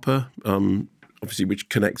Harper, obviously which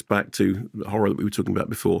connects back to the horror that we were talking about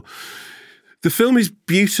before. The film is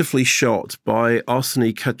beautifully shot by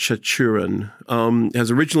Arseny Khachaturian. It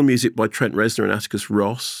has original music by Trent Reznor and Atticus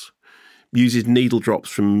Ross, uses needle drops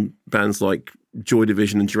from bands like Joy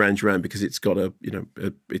Division and Duran Duran because it's got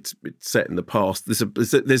it's set in the past.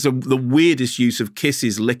 There's the weirdest use of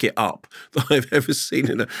Kiss's "Lick It Up" that I've ever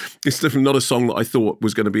seen. It's definitely not a song that I thought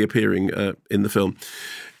was going to be appearing in the film.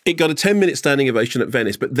 It got a 10-minute standing ovation at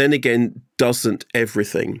Venice, but then again doesn't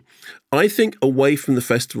everything. I think away from the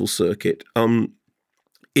festival circuit,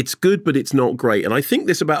 it's good, but it's not great. And I think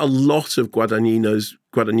this about a lot of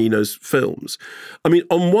Guadagnino's films. I mean,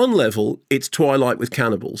 on one level, it's Twilight with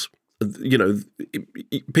cannibals.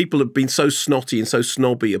 People have been so snotty and so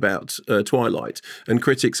snobby about Twilight, and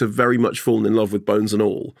critics have very much fallen in love with Bones and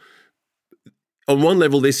All. On one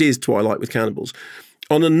level, this is Twilight with cannibals.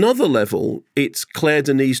 On another level, it's Claire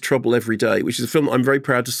Denis' Trouble Every Day, which is a film I'm very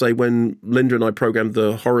proud to say when Linda and I programmed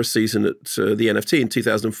the horror season at the NFT in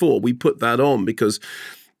 2004, we put that on because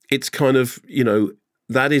it's kind of,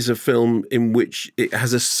 that is a film in which it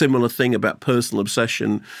has a similar thing about personal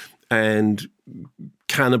obsession and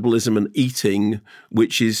cannibalism and eating,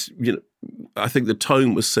 which is, I think the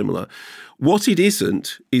tone was similar. What it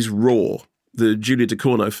isn't is Raw, the Julia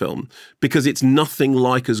Ducournau film, because it's nothing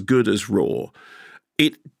like as good as Raw.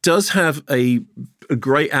 It does have a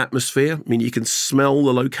great atmosphere. I mean, you can smell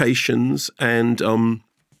the locations, and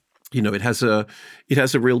it has a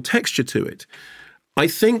real texture to it. I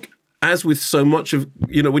think, as with so much of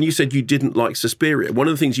when you said you didn't like Suspiria, one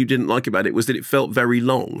of the things you didn't like about it was that it felt very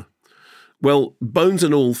long. Well, Bones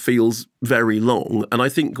and All feels very long, and I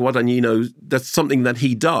think Guadagnino, that's something that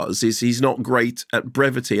he does, is he's not great at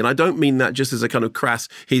brevity. And I don't mean that just as a kind of crass,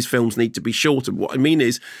 his films need to be shorter. What I mean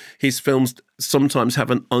is his films sometimes have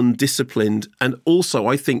an undisciplined and also,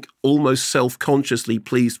 I think, almost self-consciously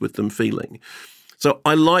pleased with them feeling. So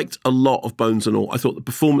I liked a lot of Bones and All. I thought the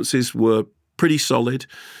performances were pretty solid.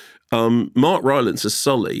 Mark Rylance as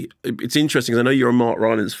Sully, it's interesting, I know you're a Mark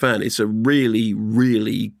Rylance fan. It's a really,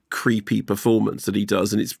 really creepy performance that he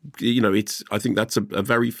does. And I think that's a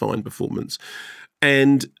very fine performance.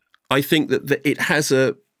 And I think that it has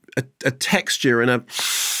a texture and a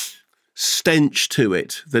stench to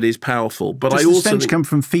it that is powerful. But Does the stench come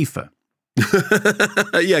from FIFA?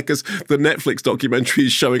 Yeah, because the Netflix documentary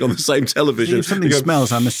is showing on the same television. If something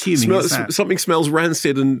smells, I'm assuming something smells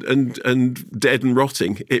rancid and dead and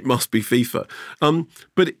rotting. It must be FIFA.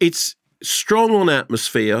 But it's strong on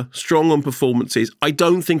atmosphere, strong on performances. I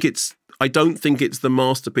don't think it's the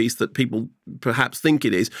masterpiece that people perhaps think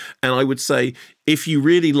it is. And I would say, if you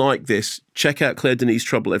really like this, check out Claire Denis'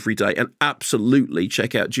 Trouble Every Day, and absolutely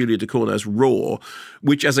check out Julia Ducournau's Raw,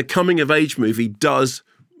 which as a coming-of-age movie does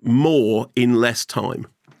more in less time.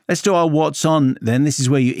 Let's do our What's On then. This is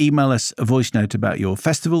where you email us a voice note about your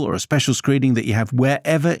festival or a special screening that you have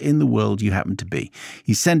wherever in the world you happen to be.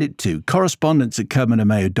 You send it to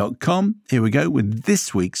correspondence@kermanandmayo.com. Here we go with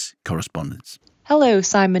this week's correspondence. Hello,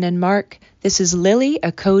 Simon and Mark. This is Lily,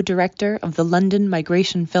 a co-director of the London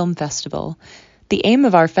Migration Film Festival. The aim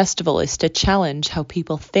of our festival is to challenge how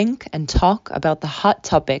people think and talk about the hot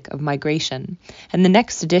topic of migration, and the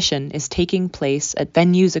next edition is taking place at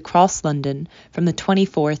venues across London from the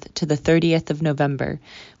 24th to the 30th of November.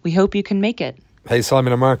 We hope you can make it. Hey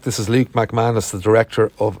Simon and Mark, this is Luke McManus, the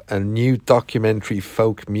director of a new documentary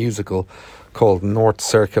folk musical called North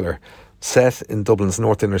Circular, set in Dublin's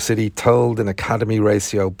North Inner City, told in Academy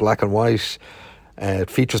ratio, black and white, It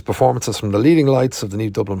features performances from the leading lights of the new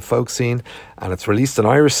Dublin folk scene, and it's released in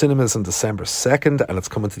Irish cinemas on December 2nd, and it's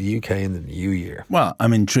coming to the UK in the new year. Well,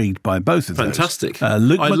 I'm intrigued by both of those. Fantastic.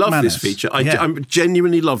 Luke I McManus. love this feature. I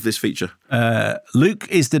genuinely love this feature. Luke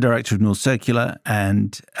is the director of North Circular,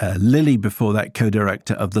 and Lily, before that,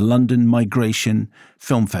 co-director of the London Migration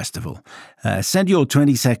Film Festival. Send your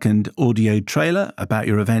 20-second audio trailer about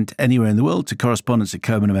your event anywhere in the world to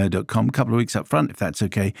correspondence@coburnamoe.com, a couple of weeks up front, if that's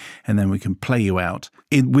okay, and then we can play you out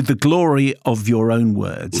with the glory of your own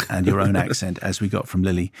words and your own accent, as we got from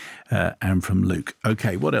Lily and from Luke.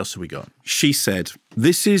 Okay, what else have we got? She said,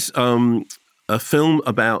 this is a film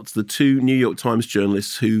about the two New York Times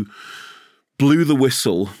journalists who blew the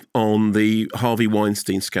whistle on the Harvey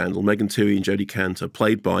Weinstein scandal, Megan Twohey and Jodie Cantor,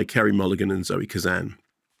 played by Kerry Mulligan and Zoe Kazan.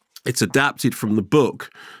 It's adapted from the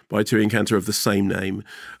book by Twohey and Cantor of the same name,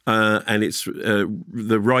 and it's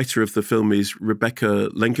the writer of the film is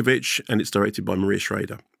Rebecca Lenkovich, and it's directed by Maria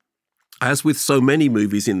Schrader. As with so many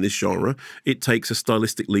movies in this genre, it takes a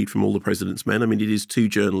stylistic lead from All the President's Men. I mean, it is two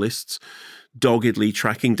journalists doggedly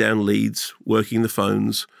tracking down leads, working the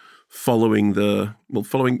phones, following the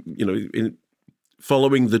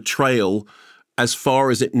trail as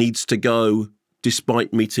far as it needs to go,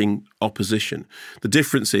 despite meeting opposition. The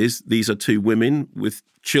difference is these are two women with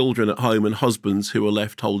children at home and husbands who are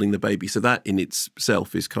left holding the baby. So that in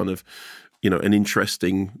itself is kind of, an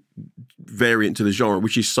interesting variant to the genre,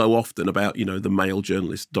 which is so often about, the male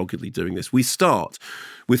journalist doggedly doing this. We start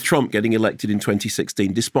with Trump getting elected in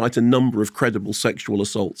 2016, despite a number of credible sexual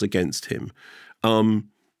assaults against him.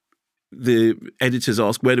 The editors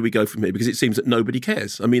ask, where do we go from here? Because it seems that nobody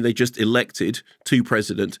cares. I mean, they just elected to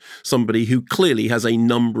president somebody who clearly has a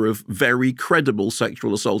number of very credible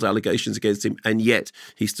sexual assault allegations against him, and yet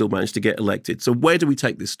he still managed to get elected. So where do we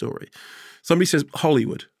take this story? Somebody says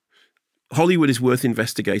Hollywood. Hollywood is worth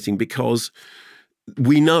investigating because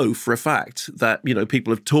we know for a fact that,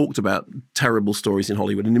 people have talked about terrible stories in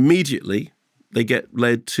Hollywood, and immediately they get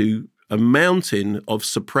led to a mountain of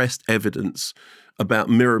suppressed evidence about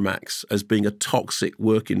Miramax as being a toxic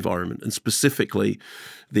work environment, and specifically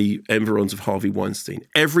the environs of Harvey Weinstein.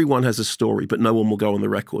 Everyone has a story, but no one will go on the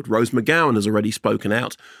record. Rose McGowan has already spoken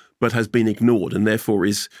out, but has been ignored, and therefore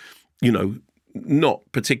is, not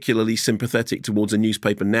particularly sympathetic towards a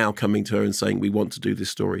newspaper now coming to her and saying, we want to do this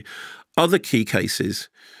story. Other key cases,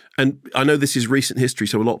 and I know this is recent history,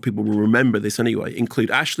 so a lot of people will remember this anyway, include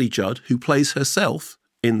Ashley Judd, who plays herself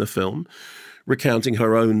in the film, recounting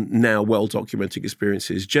her own now well-documented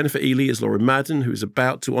experiences. Jennifer Ely is Laura Madden, who is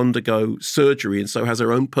about to undergo surgery and so has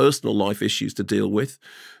her own personal life issues to deal with,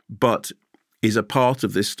 but is a part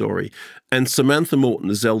of this story. And Samantha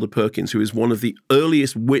Morton as Zelda Perkins, who is one of the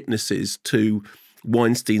earliest witnesses to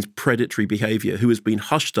Weinstein's predatory behavior, who has been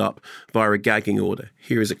hushed up via a gagging order.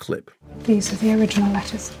 Here is a clip. These are the original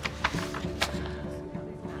letters.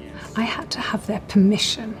 I had to have their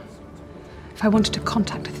permission if I wanted to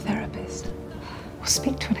contact a therapist or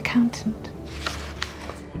speak to an accountant.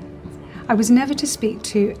 I was never to speak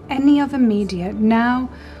to any other media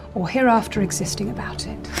now or hereafter existing about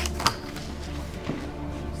it.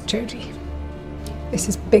 Jodie, this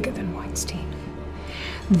is bigger than Weinstein.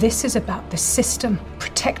 This is about the system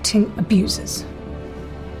protecting abusers.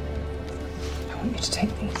 I want you to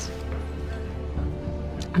take these,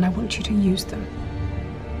 and I want you to use them.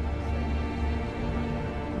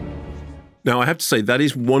 Now, I have to say, that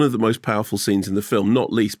is one of the most powerful scenes in the film,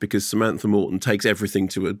 not least because Samantha Morton takes everything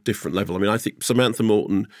to a different level. I mean, I think Samantha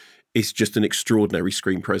Morton is just an extraordinary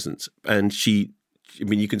screen presence. And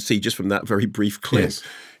you can see just from that very brief clip,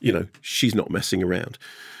 yes, she's not messing around.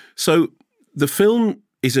 So the film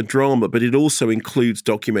is a drama, but it also includes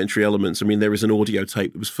documentary elements. I mean, there is an audio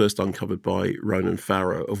tape that was first uncovered by Ronan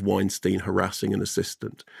Farrow of Weinstein harassing an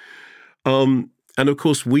assistant. And of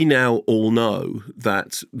course, we now all know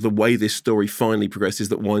that the way this story finally progresses,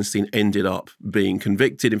 that Weinstein ended up being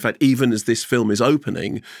convicted. In fact, even as this film is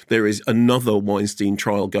opening, there is another Weinstein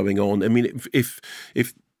trial going on. I mean,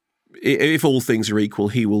 if all things are equal,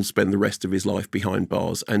 he will spend the rest of his life behind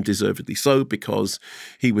bars, and deservedly so, because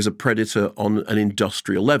he was a predator on an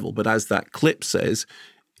industrial level. But as that clip says,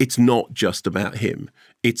 it's not just about him.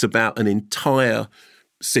 It's about an entire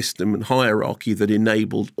system and hierarchy that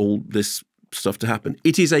enabled all this stuff to happen.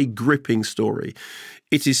 It is a gripping story.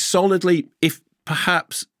 It is solidly, if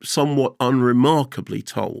perhaps somewhat unremarkably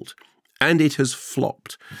told, and it has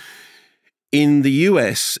flopped. In the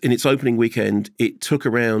US, in its opening weekend, it took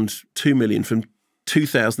around $2 million from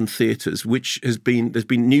 2,000 theatres, which there's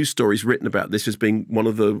been news stories written about this as being one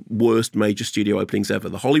of the worst major studio openings ever.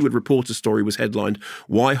 The Hollywood Reporter story was headlined,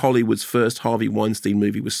 "Why Hollywood's first Harvey Weinstein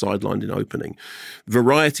movie was sidelined in opening."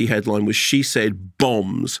 Variety headline was, "She said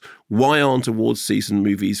bombs. Why aren't awards season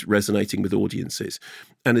movies resonating with audiences?"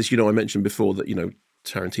 And as you know, I mentioned before that,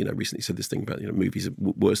 Tarantino recently said this thing about, movies are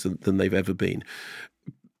worse than they've ever been.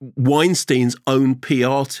 Weinstein's own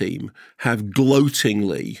PR team have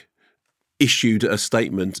gloatingly issued a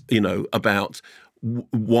statement, about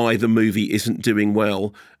why the movie isn't doing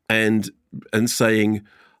well, and saying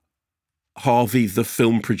Harvey, the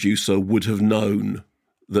film producer, would have known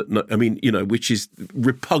that. Which is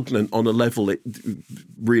repugnant on a level it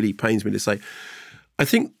really pains me to say. I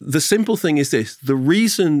think the simple thing is this: the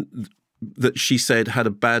reason that She Said had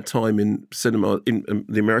a bad time in cinema, in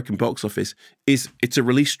the American box office, is it's a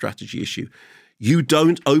release strategy issue. You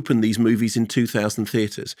don't open these movies in 2,000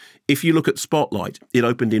 theatres. If you look at Spotlight, it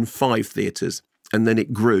opened in 5 theatres and then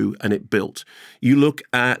it grew and it built. You look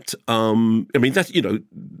at,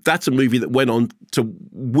 that's a movie that went on to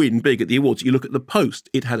win big at the awards. You look at The Post,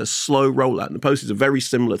 it had a slow rollout. And The Post is a very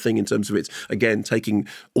similar thing in terms of its, again, taking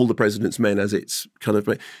All the President's Men as its kind of,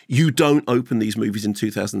 you don't open these movies in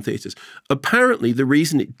 2,000 theatres. Apparently, the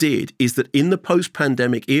reason it did is that in the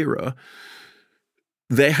post-pandemic era,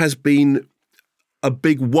 there has been a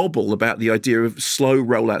big wobble about the idea of slow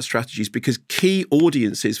rollout strategies because key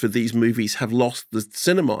audiences for these movies have lost the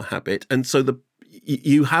cinema habit, and so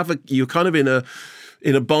you're kind of in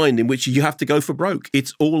a bind in which you have to go for broke.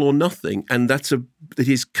 It's all or nothing, and it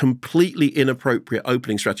is completely inappropriate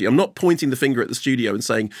opening strategy. I'm not pointing the finger at the studio and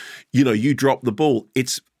saying, you dropped the ball.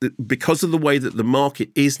 It's because of the way that the market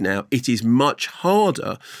is now, it is much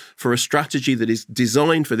harder for a strategy that is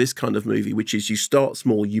designed for this kind of movie, which is you start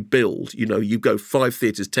small, you build, you go 5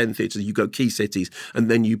 theatres, 10 theatres, you go key cities, and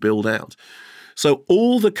then you build out. So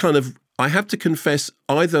all the kind of, I have to confess,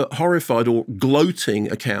 either horrified or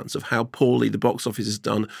gloating accounts of how poorly the box office has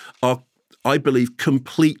done are, I believe,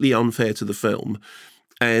 completely unfair to the film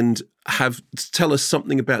and tell us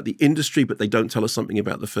something about the industry, but they don't tell us something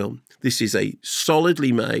about the film. This is a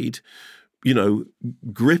solidly made,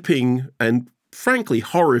 gripping and frankly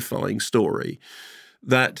horrifying story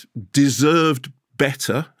that deserved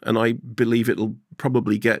better, and I believe it'll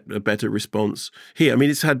probably get a better response here. I mean,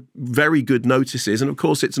 it's had very good notices, and of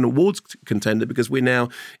course it's an awards contender because we're now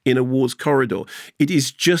in awards corridor. It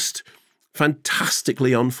is just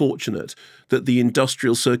fantastically unfortunate that the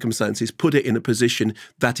industrial circumstances put it in a position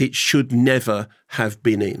that it should never have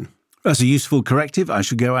been in. That's a useful corrective. I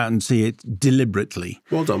should go out and see it deliberately.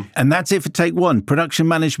 Well done. And that's it for Take One. Production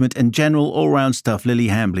management and general all-round stuff, Lily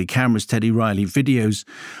Hambley. Cameras, Teddy Riley. Videos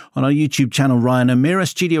on our YouTube channel, Ryan O'Meara.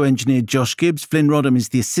 Studio engineer, Josh Gibbs. Flynn Rodham is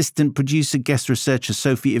the assistant producer. Guest researcher,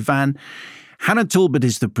 Sophie Ivan. Hannah Talbot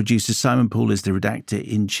is the producer. Simon Paul is the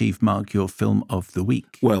redactor-in-chief. Mark, your film of the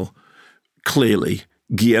week. Well, clearly,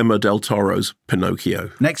 Guillermo del Toro's Pinocchio.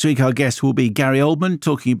 Next week, our guest will be Gary Oldman,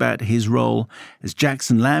 talking about his role as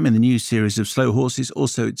Jackson Lamb in the new series of Slow Horses.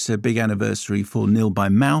 Also, it's a big anniversary for Nil by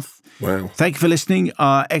Mouth. Wow. Thank you for listening.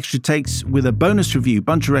 Our extra takes with a bonus review,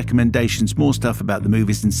 bunch of recommendations, more stuff about the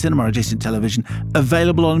movies and cinema adjacent television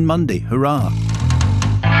available on Monday. Hurrah!